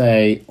would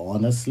say,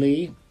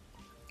 honestly,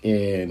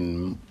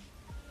 in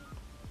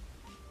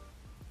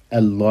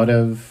a lot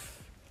of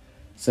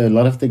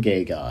the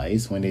gay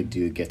guys, when they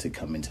do get to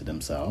come into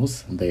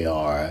themselves, they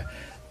are,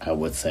 I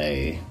would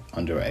say,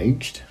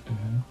 underaged.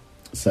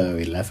 So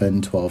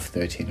 11, 12,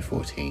 13,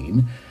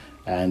 14.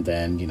 And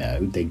then, you know,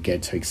 they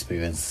get to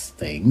experience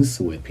things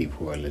with people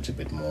who are a little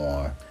bit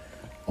more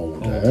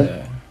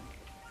older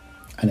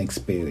and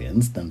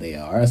experienced than they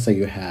are. So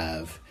you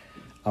have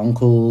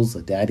uncles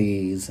or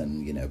daddies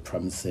and, you know,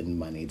 promising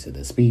money to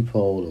these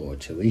people, or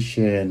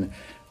tuition,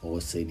 or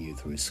seeing you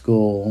through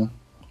school.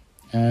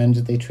 And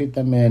they treat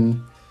them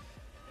in,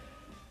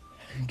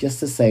 just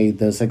to say,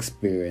 those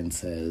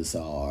experiences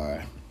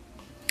are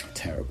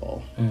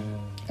terrible.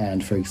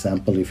 And for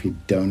example, if you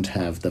don't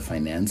have the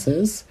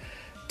finances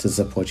to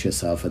support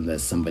yourself and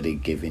there's somebody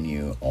giving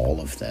you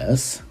all of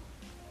this,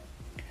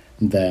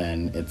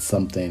 then it's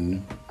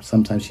something,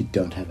 sometimes you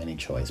don't have any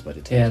choice but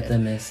to take they're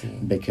messy.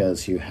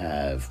 Because you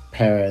have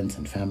parents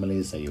and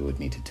families that you would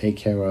need to take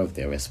care of,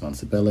 their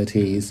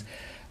responsibilities,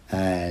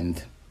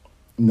 and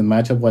no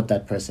matter what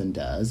that person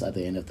does, at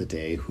the end of the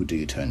day, who do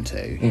you turn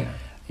to?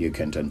 You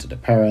can turn to the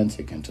parents,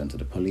 you can turn to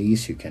the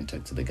police, you can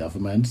turn to the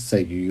government, so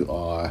you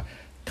are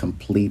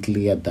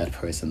completely at that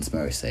person's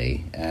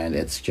mercy. And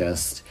it's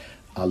just,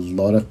 a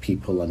lot of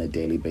people on a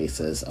daily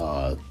basis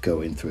are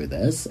going through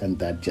this, and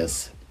that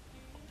just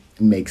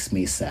makes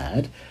me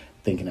sad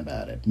thinking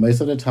about it.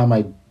 Most of the time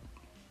I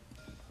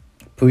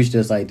push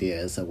those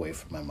ideas away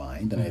from my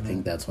mind, and I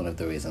think that's one of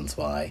the reasons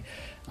why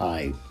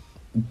I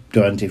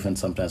don't even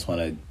sometimes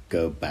want to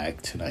go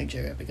back to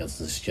Nigeria,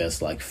 because it's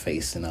just like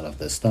facing all of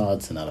these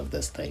thoughts and all of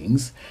these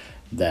things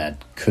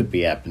that could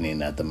be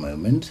happening at the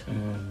moment.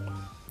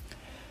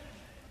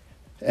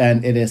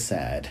 And it is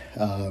sad.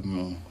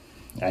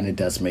 And it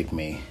does make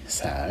me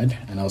sad.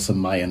 And also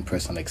my own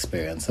personal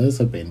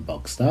experiences of being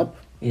boxed up.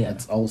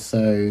 It's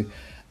also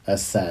a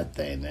sad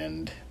thing.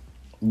 And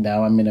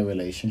now I'm in a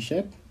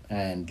relationship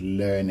and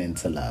learning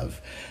to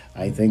love.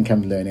 I think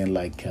I'm learning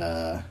like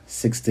a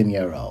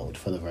 16-year-old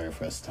for the very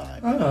first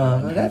time.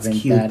 Oh, that's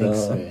cute,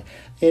 experience.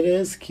 It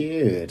is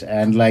cute.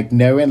 And like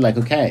knowing like,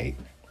 okay,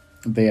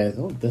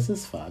 this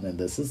is fun and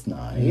this is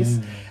nice.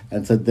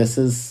 And so this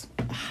is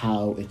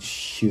how it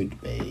should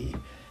be,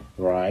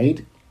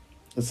 right?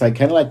 So I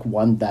kind of like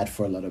want that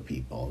for a lot of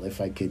people.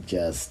 If I could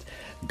just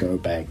go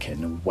back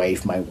and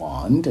wave my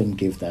wand and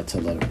give that to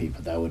a lot of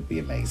people, that would be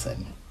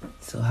amazing.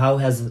 So how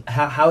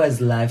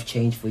has life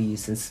changed for you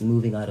since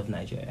moving out of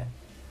Nigeria?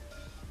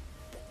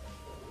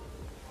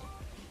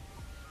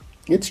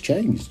 It's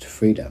changed.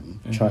 Freedom.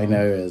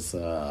 China is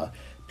a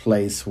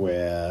place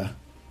where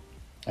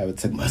I would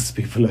say most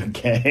people are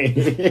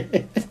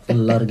gay. A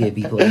lot of gay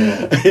people.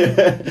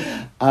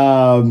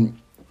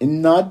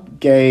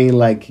 Not gay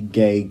like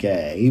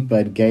gay,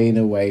 but gay in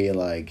a way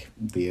like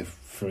they're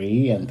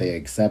free and they're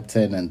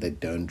accepting and they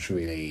don't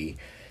really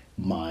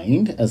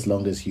mind as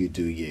long as you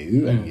do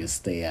you and you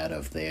stay out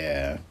of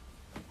their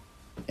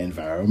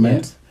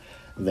environment.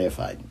 They're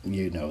fine.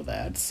 You know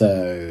that.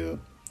 So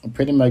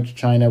pretty much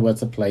China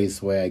was a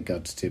place where I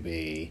got to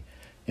be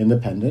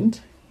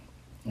independent.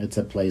 It's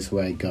a place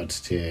where I got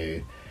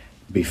to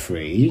be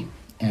free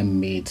and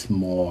meet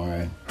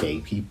more gay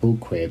people,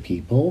 queer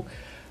people.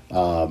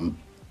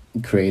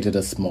 Created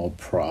a small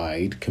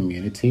pride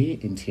community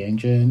in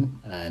Tianjin,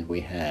 and we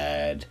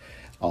had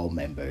all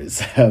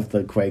members of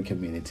the queer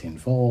community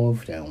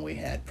involved, and we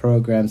had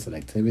programs and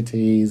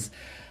activities,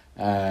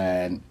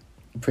 and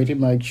pretty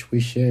much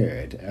we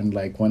shared. And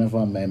like one of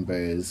our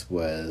members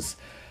was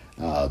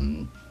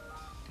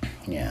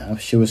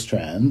she was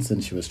trans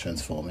and she was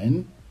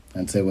transforming,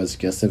 and so it was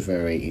just a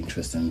very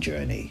interesting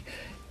journey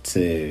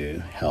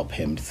to help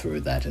him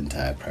through that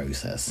entire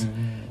process.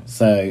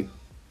 So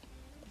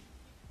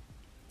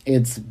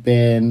it's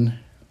been,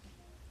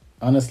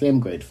 honestly,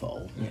 I'm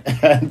grateful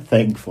and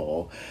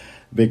thankful,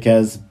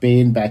 because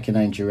being back in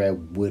Nigeria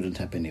wouldn't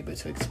have been able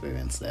to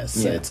experience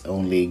this. So it's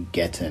only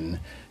getting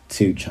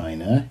to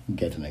China,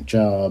 getting a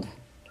job,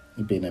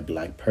 being a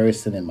black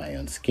person in my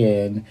own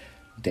skin,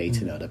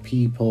 dating other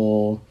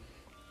people.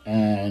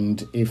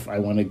 And if I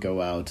want to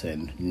go out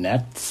in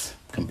nets,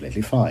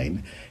 completely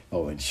fine.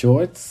 Or in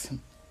shorts,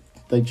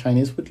 the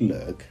Chinese would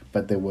look,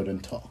 but they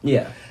wouldn't talk.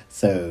 Yeah.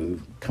 So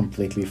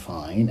completely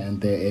fine.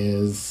 And there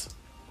is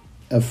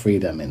a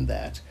freedom in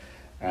that.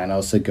 And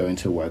also going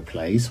to a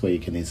workplace where you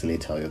can easily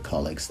tell your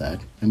colleagues that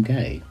I'm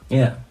gay.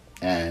 Yeah.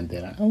 And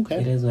they're like,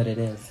 okay. It is what it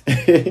is.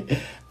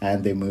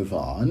 And they move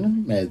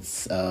on.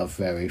 It's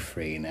very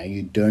free. Now,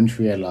 you don't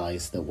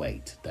realize the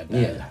weight that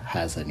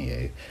has on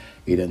you.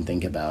 You don't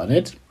think about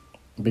it.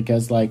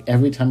 Because, like,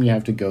 every time you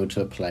have to go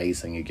to a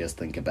place and you just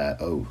think about,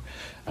 oh,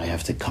 I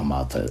have to come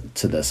out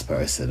to this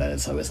person. And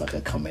it's always like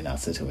a coming out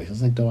situation.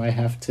 It's like, do I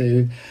have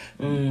to?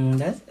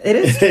 It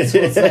is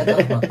stressful. It's like,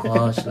 oh my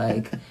gosh,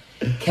 like,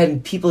 can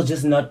people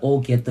just not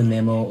all get the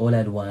memo all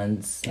at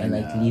once and,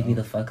 like, leave me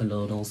the fuck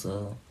alone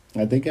also?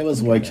 I think I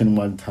was watching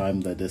one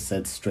time that they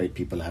said straight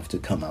people have to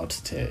come out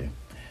too.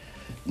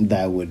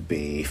 That would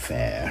be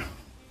fair.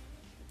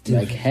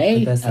 Like,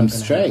 hey, I'm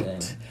straight.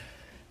 Happen.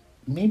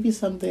 Maybe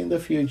someday in the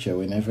future,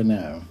 we never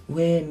know.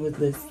 When with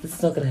this? This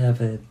is not gonna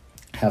happen.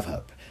 Have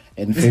hope.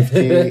 In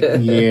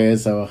 50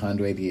 years or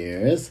 100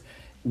 years,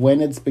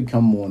 when it's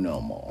become more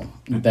normal,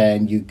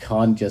 then you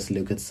can't just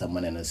look at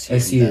someone and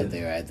assume that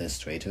they're either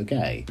straight or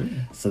gay.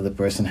 So the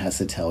person has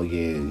to tell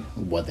you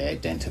what they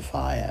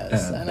identify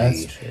as. And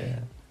that's I true.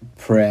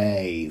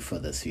 pray for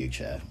this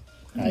future.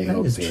 I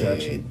hope true.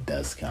 it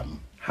does come.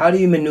 How do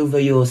you maneuver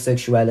your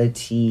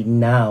sexuality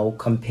now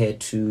compared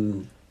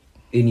to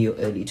in your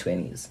early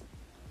 20s?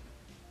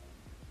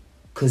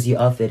 Because you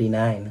are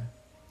 39.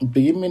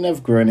 Do you mean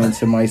I've grown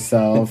into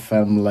myself?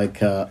 I'm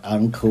like a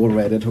uncle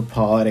ready to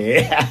party.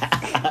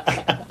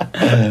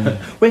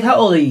 Wait, how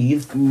old are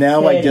you?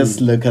 Now I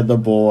just look at the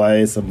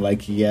boys. I'm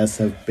like,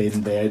 yes, I've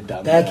been there,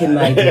 done Back that. in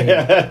my day.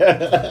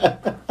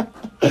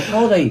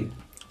 How old are you?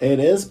 It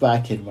is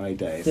back in my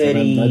day, 30, so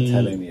I'm not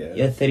telling you.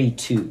 You're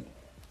 32.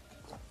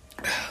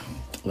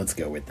 Let's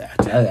go with that.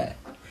 Okay.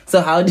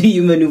 So how do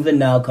you maneuver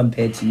now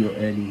compared to your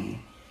early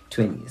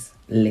 20s,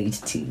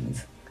 late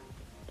teens?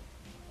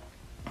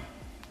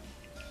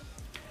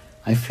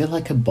 I feel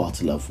like a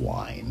bottle of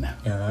wine.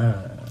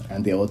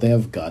 And the older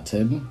I've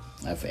gotten,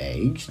 I've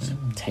aged,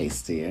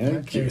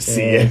 tastier,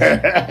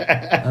 juicier.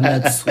 I'm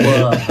at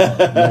swat.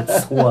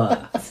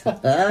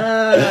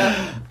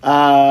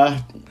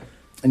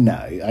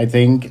 No, I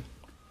think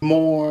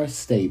more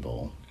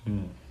stable.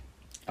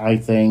 I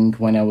think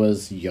when I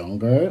was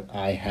younger,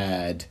 I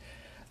had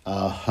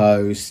a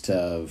host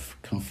of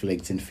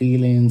conflicting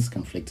feelings,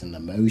 conflicting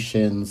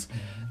emotions,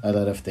 a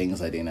lot of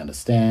things I didn't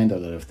understand, a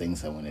lot of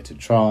things I wanted to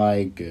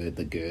try,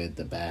 the good,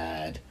 the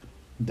bad,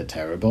 the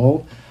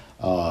terrible.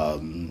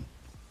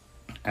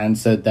 And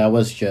so that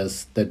was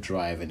just the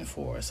driving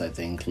force. I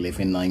think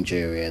living in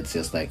Nigeria, it's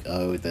just like,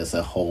 oh, there's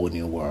a whole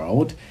new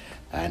world,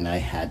 and I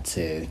had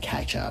to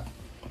catch up.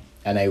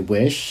 And I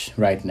wish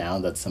right now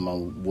that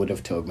someone would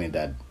have told me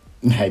that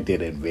I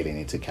didn't really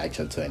need to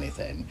catch up to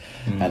anything.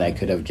 And I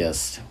could have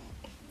just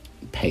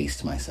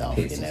paced myself,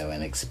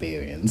 and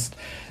experienced.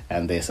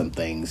 And there's some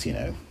things,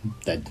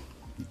 that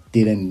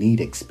didn't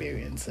need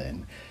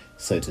experiencing,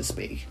 so to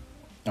speak.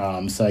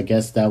 So I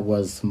guess that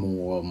was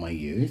more of my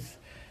youth.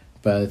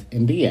 But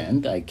in the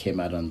end, I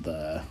came out on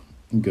the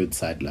good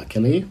side,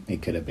 luckily.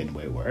 It could have been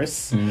way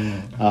worse.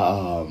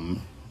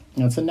 And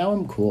so now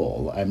I'm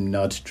cool. I'm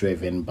not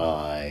driven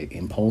by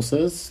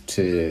impulses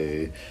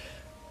to...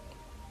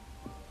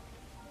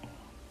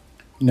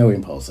 No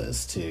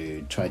impulses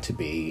to try to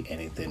be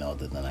anything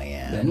other than I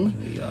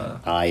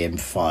am. I am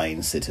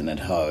fine sitting at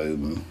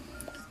home,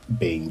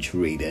 binge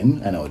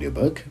reading an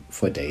audiobook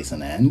for days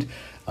on end.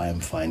 I am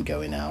fine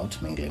going out,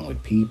 mingling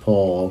with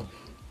people.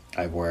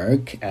 I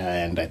work,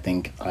 and I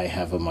think I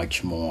have a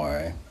much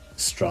more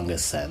stronger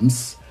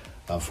sense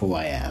of who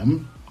I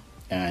am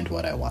and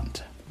what I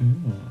want.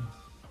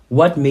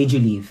 What made you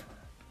leave?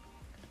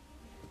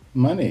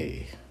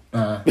 Money.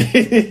 You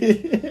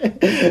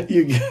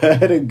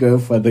gotta go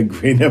for the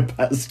greener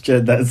pasture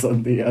that's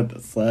on the other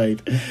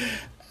side.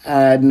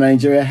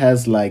 Nigeria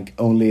has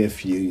only a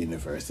few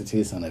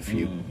universities and a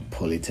few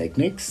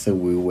polytechnics, so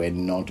we were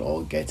not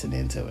all getting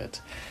into it.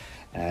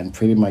 And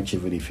pretty much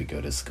even if you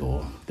go to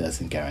school,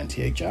 doesn't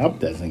guarantee a job,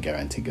 doesn't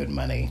guarantee good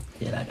money.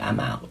 You're like, I'm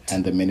out.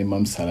 And the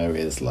minimum salary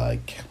is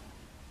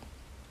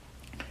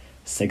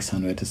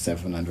 600 to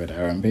 700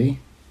 RMB.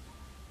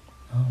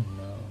 Oh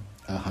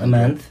no. 100. A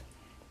month?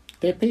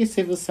 They pay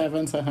civil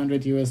servants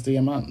 $100 USD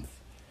a month.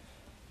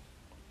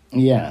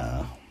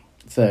 Yeah.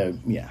 So,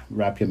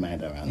 wrap your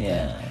mind around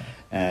that.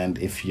 And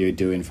if you're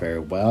doing very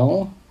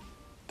well,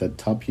 the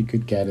top you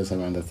could get is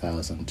around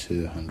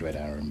 1,200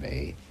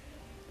 RMB.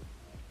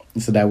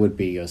 So that would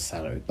be your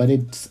salary. But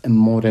it's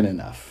more than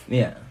enough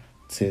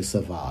to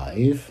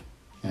survive.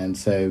 And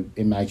so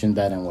imagine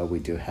that and what we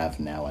do have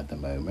now at the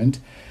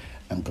moment.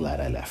 I'm glad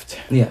I left.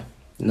 Yeah.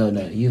 No,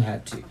 you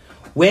had to.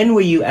 When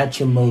were you at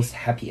your most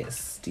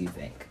happiest, do you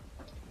think?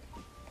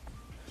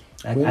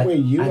 Like, When were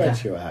you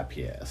at your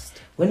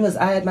happiest? When was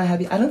I at my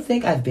happiest? I don't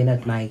think I've been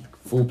at my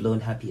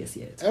full-blown happiest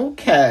yet.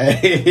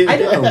 Okay. I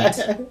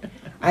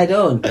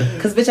don't.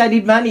 Because, bitch, I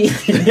need money.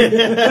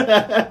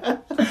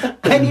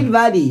 I need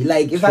money.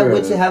 Like, if I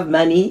were to have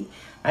money,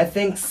 I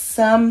think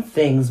some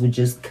things would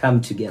just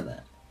come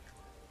together.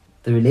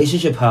 The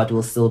relationship part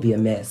will still be a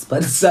mess,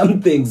 but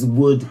some things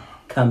would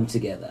come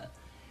together.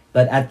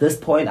 But at this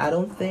point, I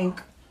don't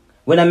think...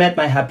 When I'm at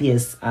my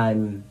happiest,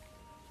 I'm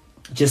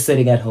just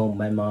sitting at home,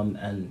 my mom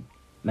and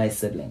my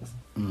siblings,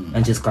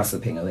 and just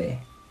gossiping away.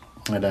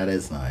 Oh, that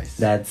is nice.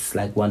 That's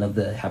like one of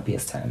the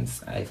happiest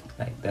times I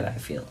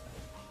feel.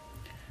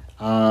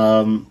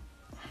 So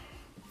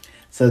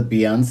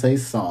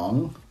Beyonce's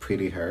song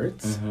 "Pretty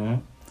Hurts."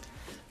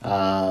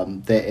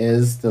 There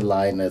is the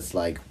line that's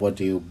like,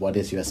 what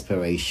is your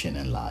aspiration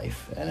in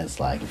life? And it's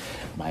like,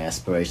 my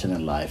aspiration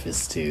in life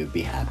is to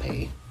be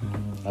happy.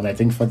 And I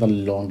think for the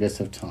longest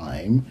of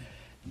time,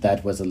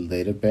 that was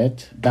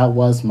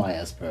my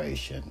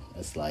aspiration.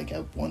 It's like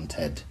I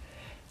wanted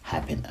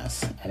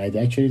happiness, and I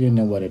actually didn't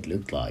know what it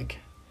looked like.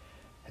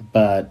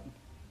 But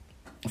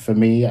for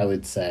me, I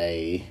would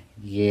say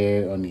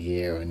year on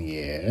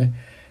year,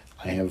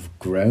 I have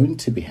grown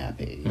to be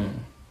happy.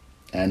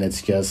 And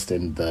it's just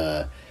in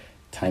the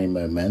tiny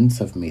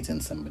moments of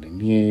meeting somebody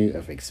new,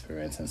 of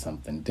experiencing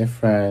something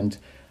different,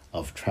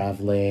 of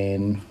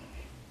traveling,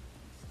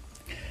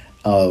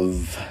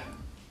 of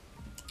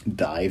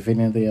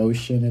diving in the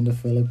ocean in the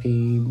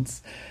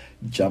Philippines,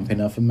 jumping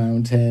off a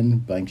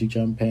mountain, bungee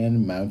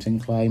jumping, mountain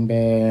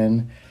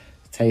climbing,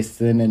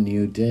 tasting a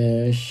new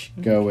dish,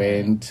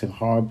 going to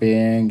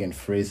Harbin and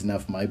freezing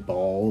off my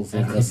balls.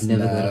 I could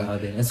never go to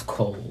Harbin. It's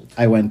cold.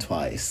 I went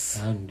twice.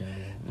 Oh no.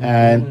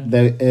 And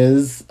there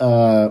is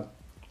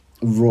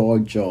raw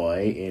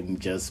joy in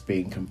just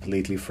being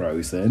completely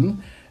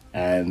frozen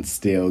and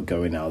still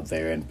going out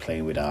there and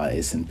playing with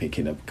ice and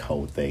picking up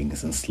cold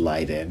things and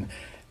sliding.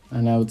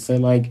 And I would say,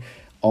 like,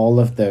 all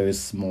of those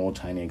small,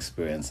 tiny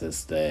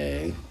experiences,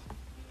 they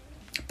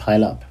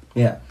pile up.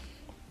 Yeah.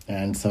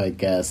 And so I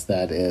guess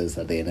that is,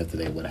 at the end of the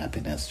day, what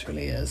happiness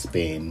truly is.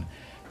 Being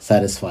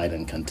satisfied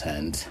and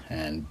content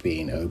and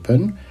being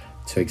open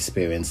to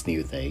experience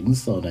new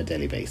things on a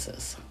daily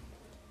basis.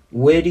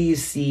 Where do you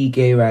see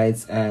gay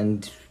rights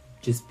and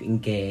just being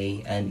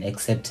gay and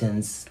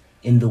acceptance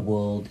in the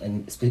world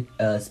and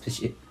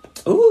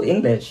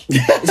English.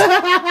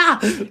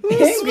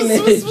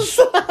 English.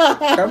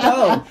 Come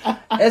on.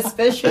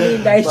 Especially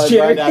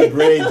Nigeria.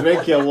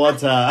 Drink your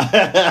water.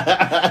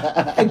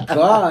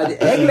 God,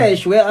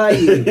 English, where are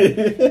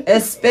you?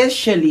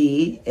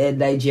 Especially in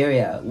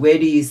Nigeria. Where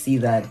do you see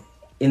that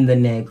in the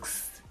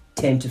next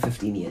 10 to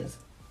 15 years?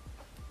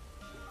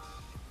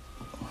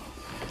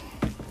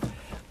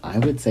 I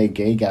would say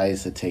gay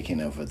guys are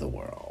taking over the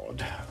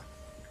world.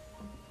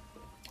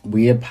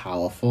 We are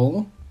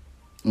powerful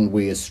and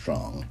we are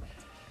strong,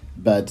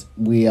 but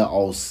we are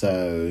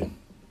also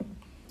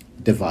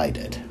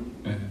divided.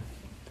 Mm-hmm.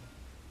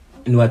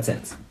 In what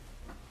sense?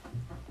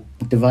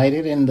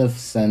 Divided in the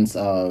sense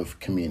of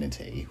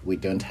community. We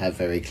don't have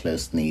very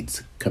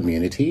close-knit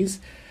communities,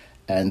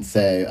 and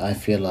so I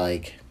feel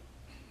like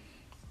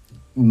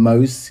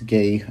most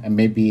gay, and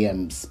maybe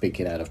I'm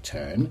speaking out of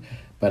turn,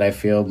 but I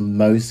feel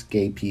most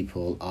gay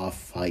people are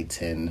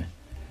fighting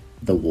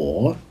the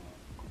war,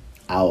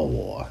 our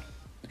war.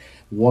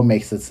 War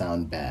makes it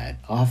sound bad.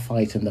 Are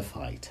fighting the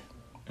fight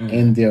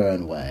in their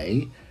own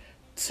way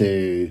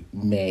to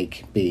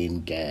make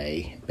being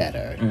gay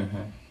better.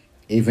 Mm-hmm.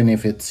 Even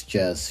if it's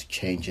just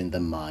changing the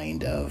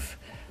mind of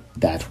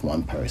that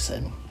one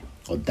person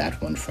or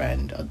that one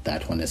friend or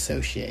that one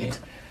associate.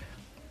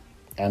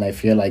 Yeah. And I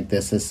feel like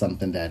this is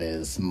something that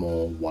is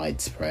more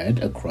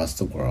widespread across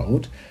the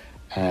world.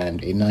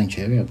 And in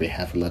Nigeria, we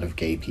have a lot of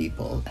gay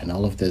people, and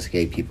all of those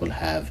gay people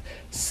have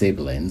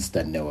siblings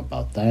that know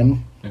about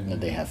them, and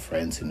they have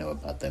friends who know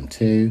about them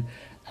too,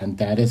 and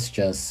that is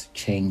just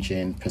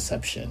changing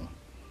perception.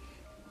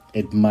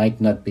 It might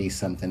not be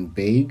something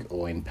big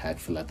or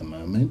impactful at the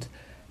moment,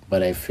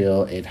 but I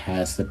feel it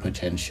has the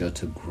potential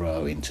to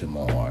grow into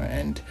more,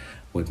 and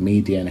with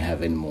media and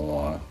having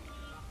more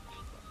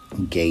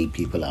gay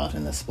people out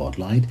in the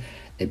spotlight,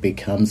 it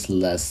becomes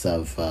less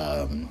of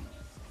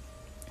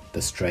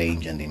the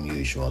strange and the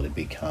unusual. It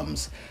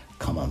becomes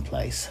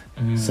commonplace.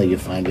 So you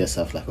find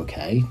yourself like,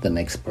 okay, the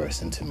next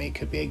person to me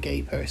could be a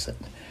gay person,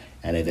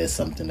 and it is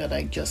something that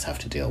I just have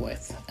to deal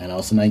with. And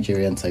also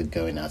Nigerians are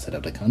going outside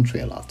of the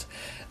country a lot.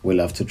 We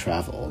love to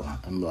travel.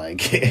 I'm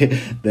like,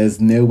 there's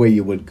nowhere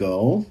you would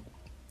go,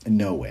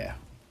 nowhere.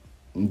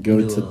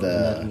 Go to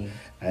the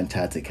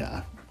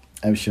Antarctica.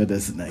 I'm sure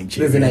there's a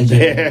Nigerian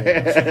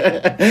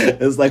there.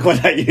 It's like,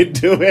 what are you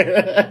doing?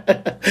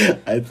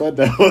 I thought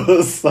there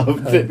was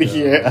something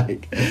here.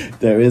 Like,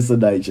 there is a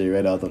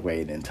Nigerian all the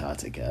way in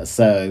Antarctica.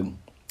 So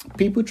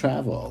people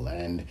travel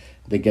and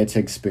they get to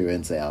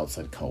experience the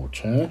outside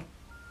culture,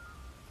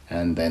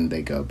 and then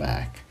they go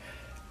back.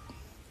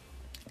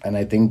 And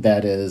I think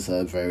that is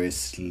a very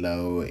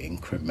slow,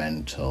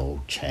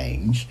 incremental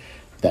change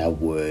that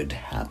would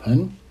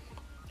happen.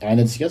 And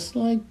it's just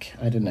like,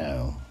 I don't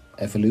know,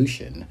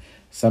 evolution.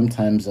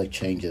 Sometimes a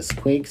change is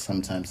quick,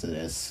 sometimes it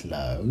is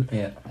slow,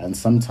 and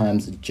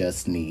sometimes it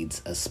just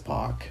needs a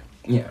spark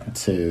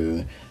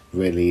to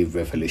really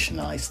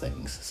revolutionize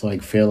things. So I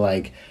feel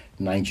like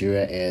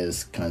Nigeria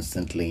is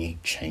constantly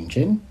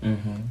changing.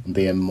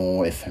 There are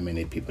more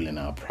effeminate people in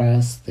our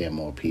press. There are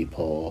more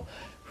people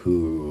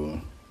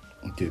who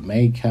do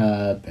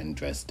makeup and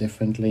dress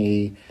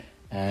differently.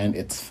 And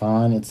it's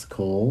fun, it's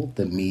cool.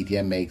 The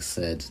media makes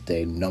it,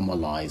 they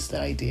normalize the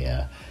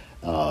idea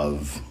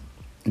of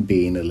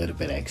being a little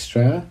bit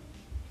extra,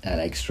 and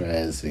extra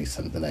is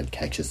something that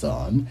catches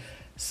on.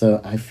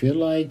 So I feel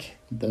like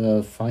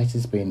the fight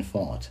is being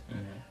fought.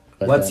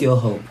 What's your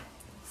hope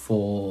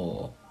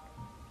for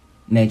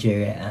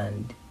Nigeria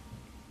and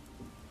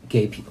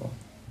gay people?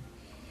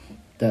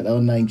 That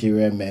all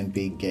Nigerian men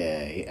be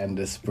gay and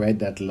the spread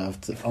that love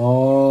to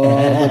all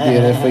the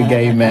beautiful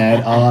gay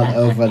men all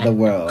over the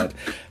world,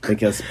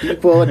 because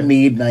people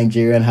need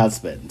Nigerian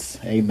husbands.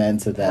 Amen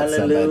to that.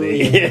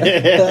 Somebody.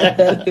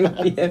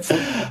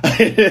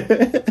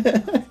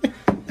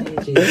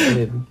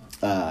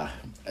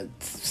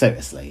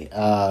 Seriously,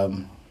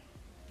 I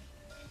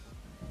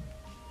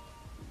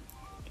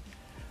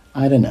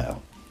don't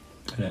know.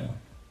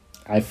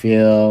 I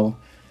feel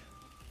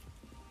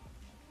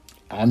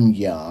I'm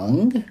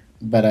young,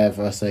 but I've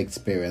also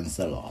experienced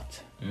a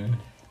lot.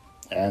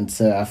 And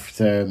so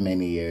after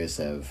many years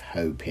of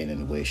hoping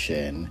and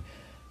wishing,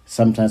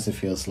 sometimes it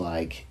feels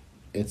like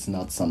it's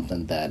not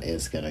something that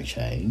is going to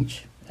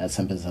change. And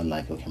sometimes I'm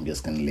like, okay, I'm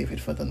just going to leave it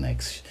for the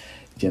next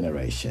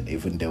generation,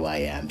 even though I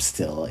am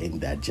still in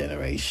that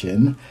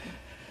generation.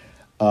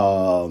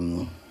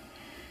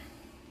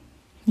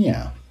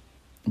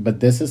 But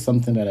this is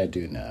something that I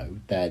do know,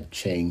 that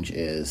change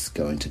is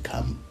going to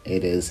come.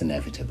 It is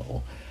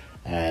inevitable.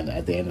 And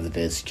at the end of the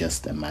day, it's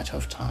just a matter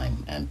of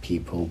time. And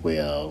people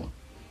will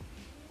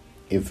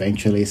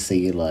eventually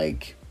see,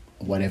 like,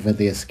 whatever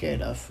they're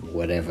scared of,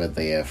 whatever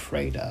they're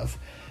afraid of,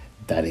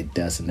 that it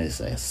doesn't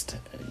exist.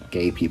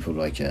 Gay people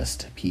are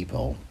just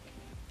people.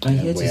 I'm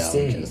here to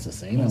stay. Just the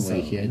same. And we're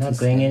here not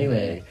going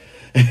anywhere.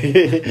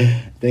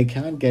 They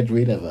can't get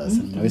rid of us,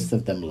 and most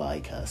of them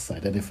like us. I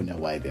don't even know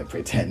why they're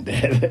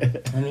pretending.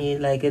 I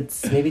mean, like,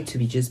 it's maybe to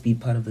just be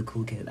part of the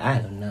cool kid. I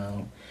don't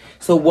know.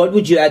 So what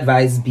would your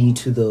advice be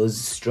to those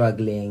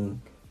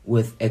struggling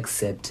with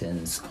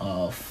acceptance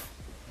of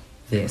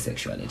their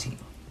sexuality?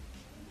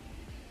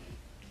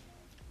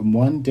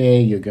 One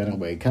day you're gonna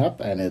wake up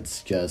and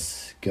it's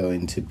just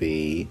going to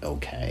be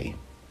okay.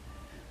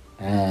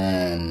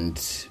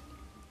 And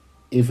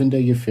even though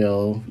you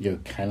feel you're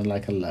kind of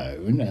like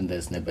alone and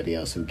there's nobody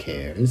else who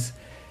cares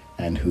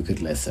and who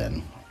could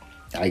listen,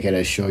 I can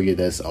assure you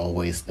there's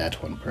always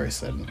that one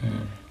person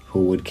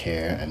who would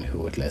care and who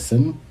would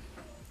listen.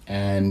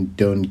 And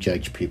don't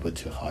judge people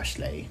too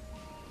harshly.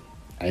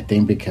 I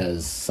think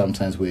because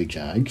sometimes we're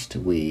judged,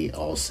 we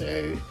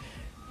also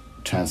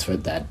transfer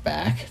that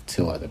back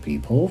to other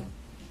people.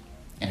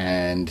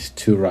 And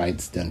two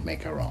rights don't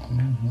make a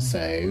wrong.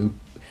 So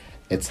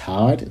it's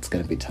hard, it's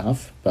going to be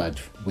tough, but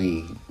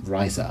we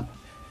rise up.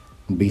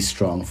 Be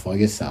strong for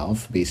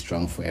yourself, be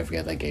strong for every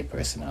other gay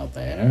person out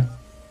there,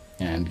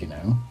 and,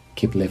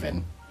 keep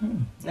living.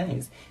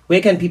 Nice. Where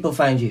can people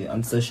find you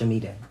on social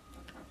media?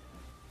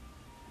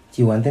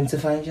 Do you want them to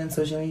find you on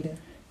social media?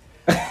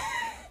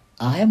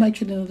 I am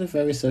actually not a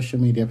very social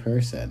media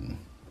person.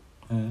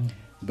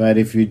 But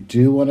if you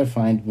do want to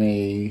find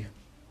me,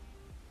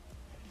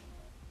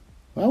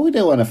 why would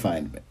they want to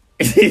find me?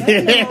 I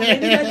don't know,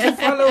 maybe like to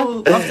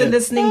follow after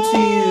listening to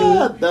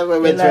you. That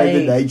moment when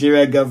the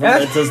Nigerian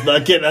government is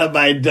knocking on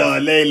my door,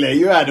 Lele,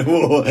 you at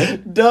war.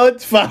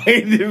 Don't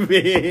find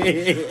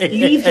me.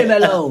 Leave him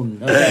alone,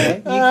 okay?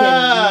 You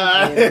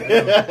can leave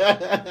him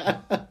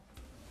alone.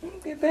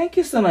 Okay, thank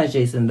you so much,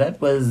 Jason. I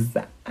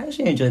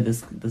actually enjoyed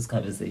this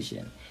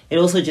conversation. It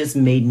also just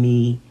made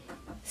me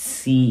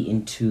see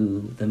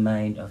into the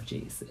mind of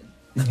Jason.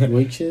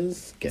 Which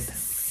is good.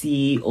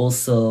 See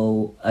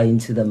also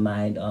into the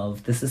mind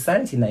of the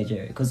society in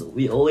Nigeria, because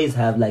we always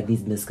have like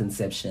these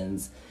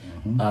misconceptions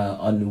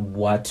on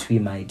what we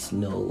might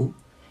know,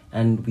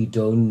 and we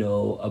don't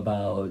know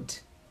about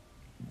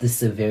the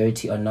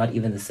severity, or not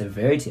even the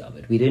severity of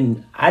it.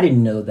 I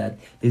didn't know that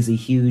there's a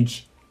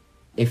huge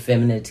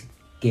effeminate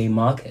gay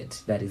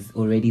market that is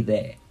already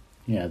there.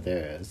 Yeah,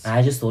 there is.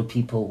 I just thought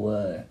people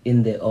were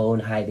in their own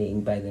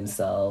hiding by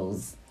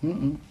themselves.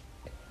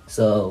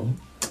 So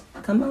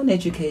come on,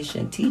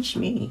 education, teach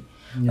me.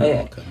 You're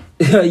welcome.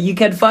 You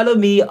can follow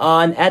me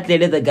on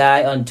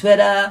 @LeleTheGuy on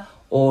Twitter,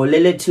 or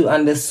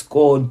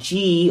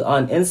Lele2_G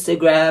on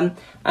Instagram,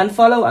 and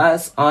follow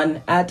us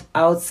on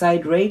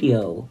 @Outside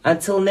Radio.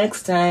 Until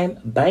next time,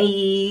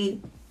 bye.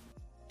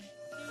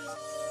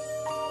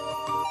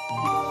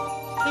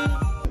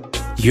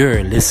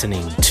 You're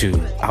listening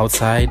to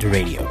Outside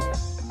Radio.